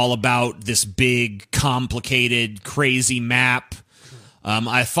it's all about this big, complicated, crazy map.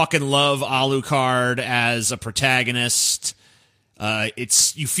 I fucking love Alucard as a protagonist.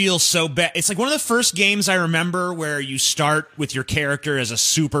 You feel so bad. It's like one of the first games I remember where you start with your character as a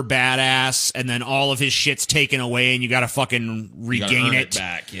super badass, and then all of his shit's taken away, and you gotta fucking regain it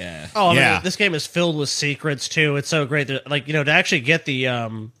back. Yeah. Oh, I mean, this game is filled with secrets too. It's so great. Like, you know, to actually get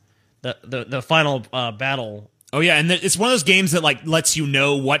the final battle. Oh yeah, and it's one of those games that like lets you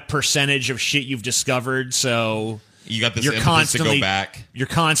know what percentage of shit you've discovered. So. You got this impetus to go back. You're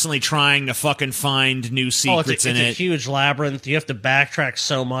constantly trying to fucking find new secrets in it. It's a huge labyrinth. You have to backtrack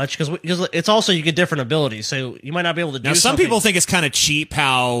so much because it's also you get different abilities, so you might not be able to do. Now, some people think it's kind of cheap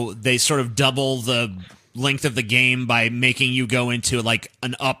how they sort of double the length of the game by making you go into like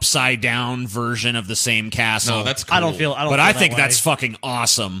an upside down version of the same castle. No, that's cool. I think that's fucking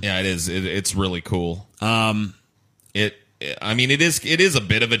awesome. Yeah, it is. It's really cool. I mean, it is a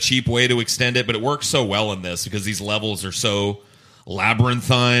bit of a cheap way to extend it, but it works so well in this because these levels are so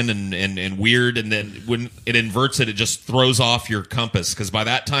labyrinthine and weird, and then when it inverts it just throws off your compass because by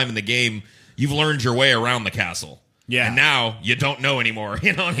that time in the game, you've learned your way around the castle. Yeah. And now you don't know anymore.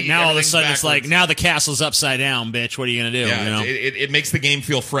 You know, now all of a sudden backwards. It's like, now the castle's upside down, bitch. What are you going to do? Yeah, you know? it makes the game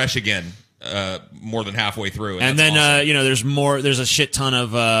feel fresh again. More than halfway through, and then awesome. You know, there's a shit ton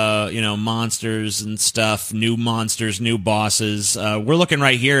of monsters and stuff, new monsters, new bosses. We're looking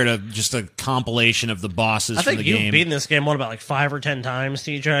right here at just a compilation of the bosses. I think from the game. You've beaten this game about like 5 or 10 times,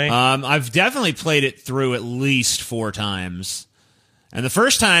 TJ. I've definitely played it through at least 4 times, and the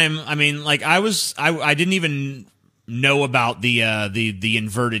first time, I mean, like I didn't even know about the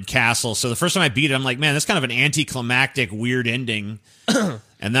inverted castle, so the first time I beat it, I'm like, man, that's kind of an anticlimactic, weird ending.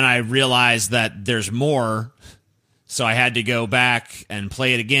 And then I realized that there's more, so I had to go back and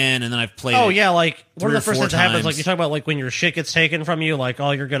play it again, and then I've played it. Oh, yeah, like, one of the first things that happens, times. like, you talk about, like, when your shit gets taken from you, like,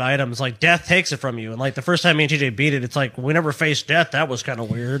 all your good items, like, death takes it from you, and, like, the first time me and TJ beat it, it's like, we never faced death, that was kind of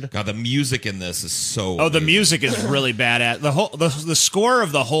weird. God, the music in this is so the music is really badass. The score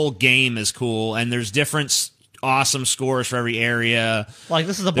of the whole game is cool, and there's different awesome scores for every area. Like,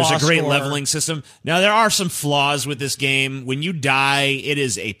 this is a There's boss a great score. Leveling system. Now, there are some flaws with this game. When you die, it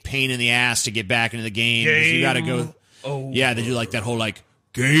is a pain in the ass to get back into the game. You got to go. Over. Yeah, they do like that whole like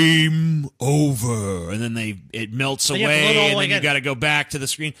game over, and then it melts away, and then you got to go back to the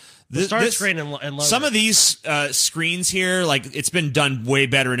screen. The start screen and load some of these screens here, like it's been done way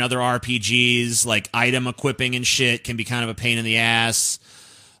better in other RPGs. Like item equipping and shit can be kind of a pain in the ass.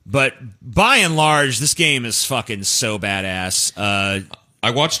 But by and large, this game is fucking so badass.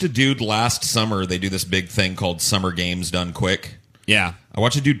 I watched a dude last summer. They do this big thing called Summer Games Done Quick. Yeah. I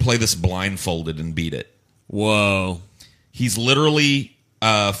watched a dude play this blindfolded and beat it. Whoa. He's literally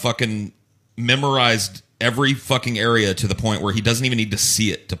fucking memorized every fucking area to the point where he doesn't even need to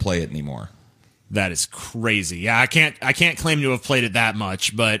see it to play it anymore. That is crazy. Yeah, I can't claim to have played it that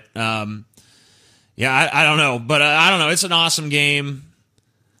much, but yeah, I don't know. But I don't know. It's an awesome game.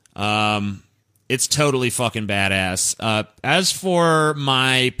 It's totally fucking badass. As for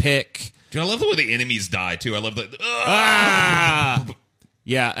my pick, dude, I love the way the enemies die too. I love the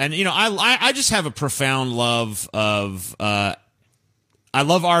yeah, and you know, I just have a profound love of I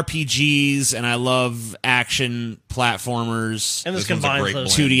love RPGs and I love action platformers. And this combines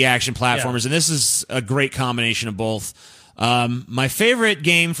those 2D action platformers, and this is a great combination of both. My favorite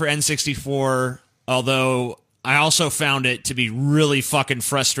game for N64, although I also found it to be really fucking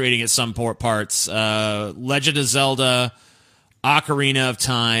frustrating at some parts, Legend of Zelda, Ocarina of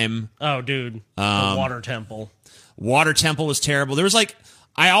Time. Oh, dude. The Water Temple. Water Temple was terrible. There was like...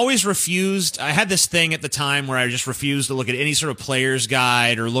 I always refused. I had this thing at the time where I just refused to look at any sort of player's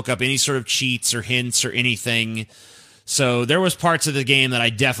guide or look up any sort of cheats or hints or anything. So there was parts of the game that I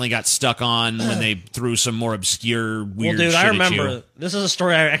definitely got stuck on when they threw some more obscure, weird shit I at remember. you. This is a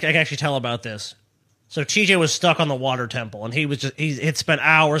story I can actually tell about this. So TJ was stuck on the Water Temple, and he'd spent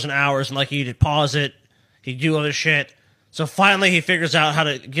hours and hours, and like he'd pause it, he'd do other shit. So finally he figures out how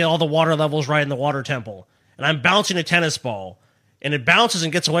to get all the water levels right in the Water Temple. And I'm bouncing a tennis ball. And it bounces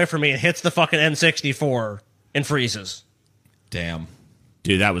and gets away from me and hits the fucking N64 and freezes. Damn.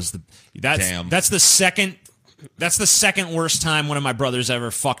 Dude, that's the second worst time one of my brothers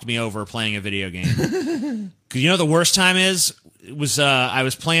ever fucked me over playing a video game. Cuz you know the worst time is? It was I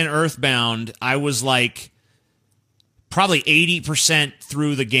was playing Earthbound. I was like probably 80%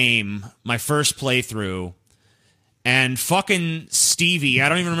 through the game, my first playthrough. And fucking Stevie, I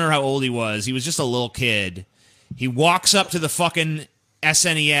don't even remember how old he was. He was just a little kid. He walks up to the fucking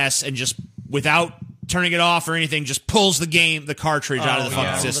SNES and just, without turning it off or anything, just pulls the cartridge out of the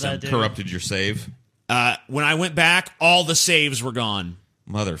fucking system. Corrupted your save. When I went back, all the saves were gone.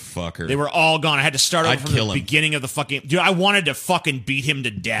 Motherfucker. They were all gone. I had to start over from the beginning of the fucking... Dude, I wanted to fucking beat him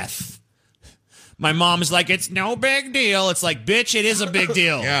to death. My mom is like, it's no big deal. It's like, bitch, it is a big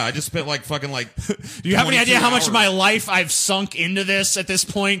deal. Yeah, I just spent like fucking like... Do you have any idea how much of my life I've sunk into this at this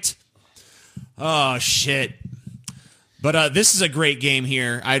point? Oh, shit. But this is a great game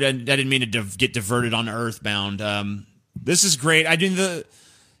here. I didn't mean to get diverted on Earthbound. This is great. It's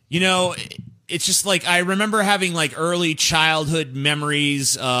just like I remember having like early childhood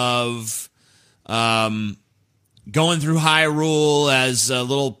memories of going through Hyrule as a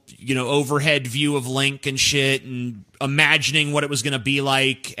little, overhead view of Link and shit and imagining what it was going to be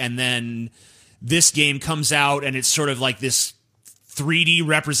like. And then this game comes out and it's sort of like this 3D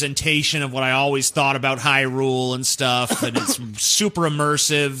representation of what I always thought about Hyrule and stuff, and it's super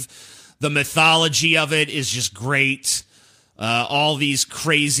immersive. The mythology of it is just great. All these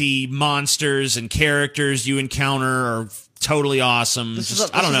crazy monsters and characters you encounter are totally awesome. This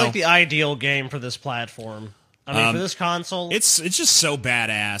is like the ideal game for this platform. I mean, for this console, it's just so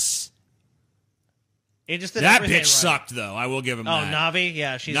badass. It just did that bitch right. Sucked though. I will give him that. Oh, Navi,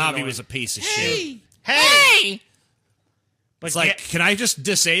 yeah, she's Navi annoying. was a piece of shit. Hey. But it's like, can I just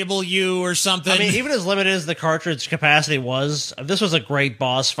disable you or something? I mean, even as limited as the cartridge capacity was, this was a great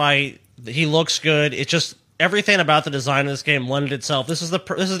boss fight. He looks good. It's just everything about the design of this game lended itself. This is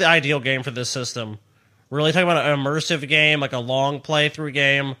the ideal game for this system. We're really talking about an immersive game, like a long playthrough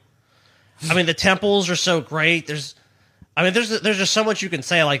game. I mean, the temples are so great. There's just so much you can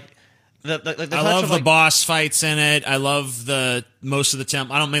say. Like, I love the boss fights in it. I love most of the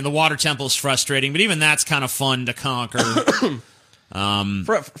temple. I don't mean the water temple is frustrating, but even that's kind of fun to conquer.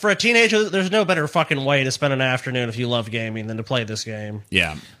 For a teenager, there's no better fucking way to spend an afternoon if you love gaming than to play this game.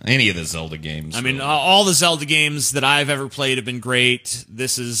 Yeah, any of the Zelda games. I mean, all the Zelda games that I've ever played have been great.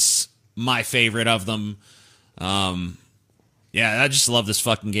 This is my favorite of them. Yeah, I just love this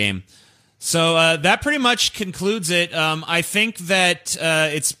fucking game. So that pretty much concludes it. I think that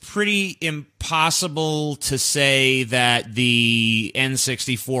it's pretty impossible to say that the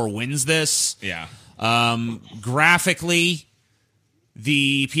N64 wins this. Yeah. Graphically,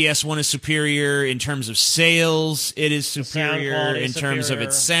 the PS1 is superior in terms of sales. It is superior in terms of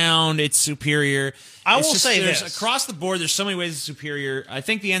its sound. It's superior. I will say this across the board. There's so many ways it's superior. I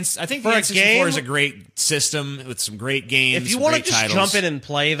think the N64 is a great system with some great games. If you want to just jump in and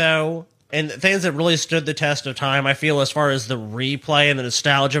play, though. And things that really stood the test of time, I feel, as far as the replay and the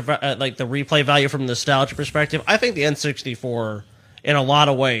nostalgia, like the replay value from a nostalgia perspective, I think the N64, in a lot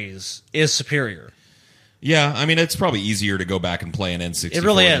of ways, is superior. Yeah, I mean, it's probably easier to go back and play an N64 it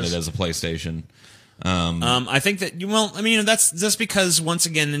really than is. it is a PlayStation. I think that that's just because once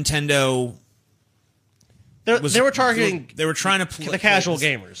again Nintendo they were targeting they were trying to the casual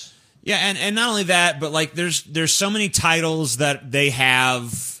gamers. Yeah, and not only that, but like there's so many titles that they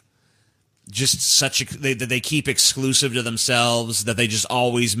have just that they keep exclusive to themselves that they just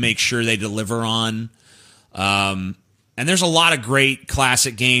always make sure they deliver on. And there's a lot of great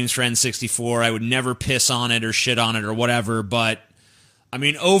classic games for N64. I would never piss on it or shit on it or whatever, but I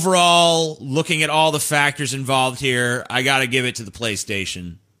mean, overall, looking at all the factors involved here, I got to give it to the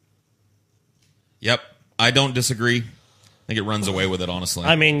PlayStation. Yep, I don't disagree. I think it runs away with it, honestly.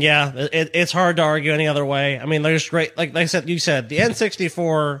 I mean, yeah, it's hard to argue any other way. I mean, there's great, like I said, you said, the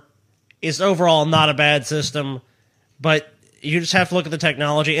N64 is overall not a bad system, but you just have to look at the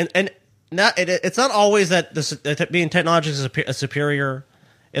technology, and it's not always that being technologically superior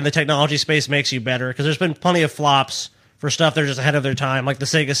in the technology space makes you better, because there's been plenty of flops for stuff they're just ahead of their time, like the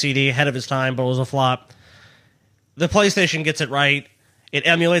Sega CD, ahead of its time, but it was a flop. The PlayStation gets it right. It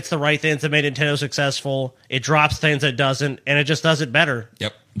emulates the right things that made Nintendo successful. It drops things that it doesn't, and it just does it better.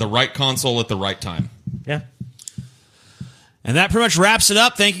 Yep, the right console at the right time. Yeah. And that pretty much wraps it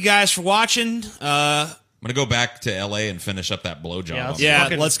up. Thank you guys for watching. I'm going to go back to L.A. and finish up that blowjob. Yeah,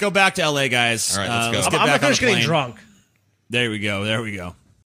 let's go back to L.A., guys. All right, let's go. Let's get I'm back going on to the finish getting plane. drunk. There we go.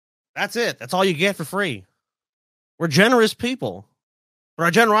 That's it. That's all you get for free. We're generous people. But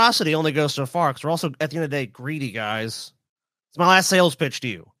our generosity only goes so far, because we're also, at the end of the day, greedy, guys. It's my last sales pitch to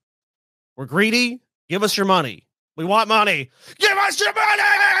you. We're greedy. Give us your money. We want money. Give us your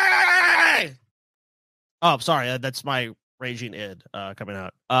money! Oh, sorry. That's my raging id coming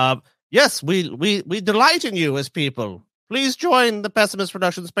out. Yes, we delight in you as people. Please join the Pessimist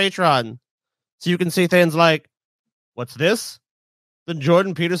Productions Patreon so you can see things like, what's this? The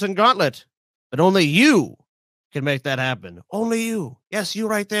Jordan Peterson Gauntlet. But only you can make that happen. Only you. Yes, you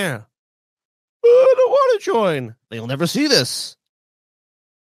right there. I don't want to join. They'll never see this.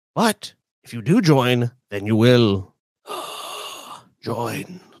 But if you do join, then you will.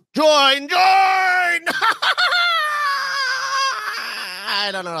 Join.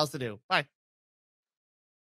 I don't know what else to do. Bye.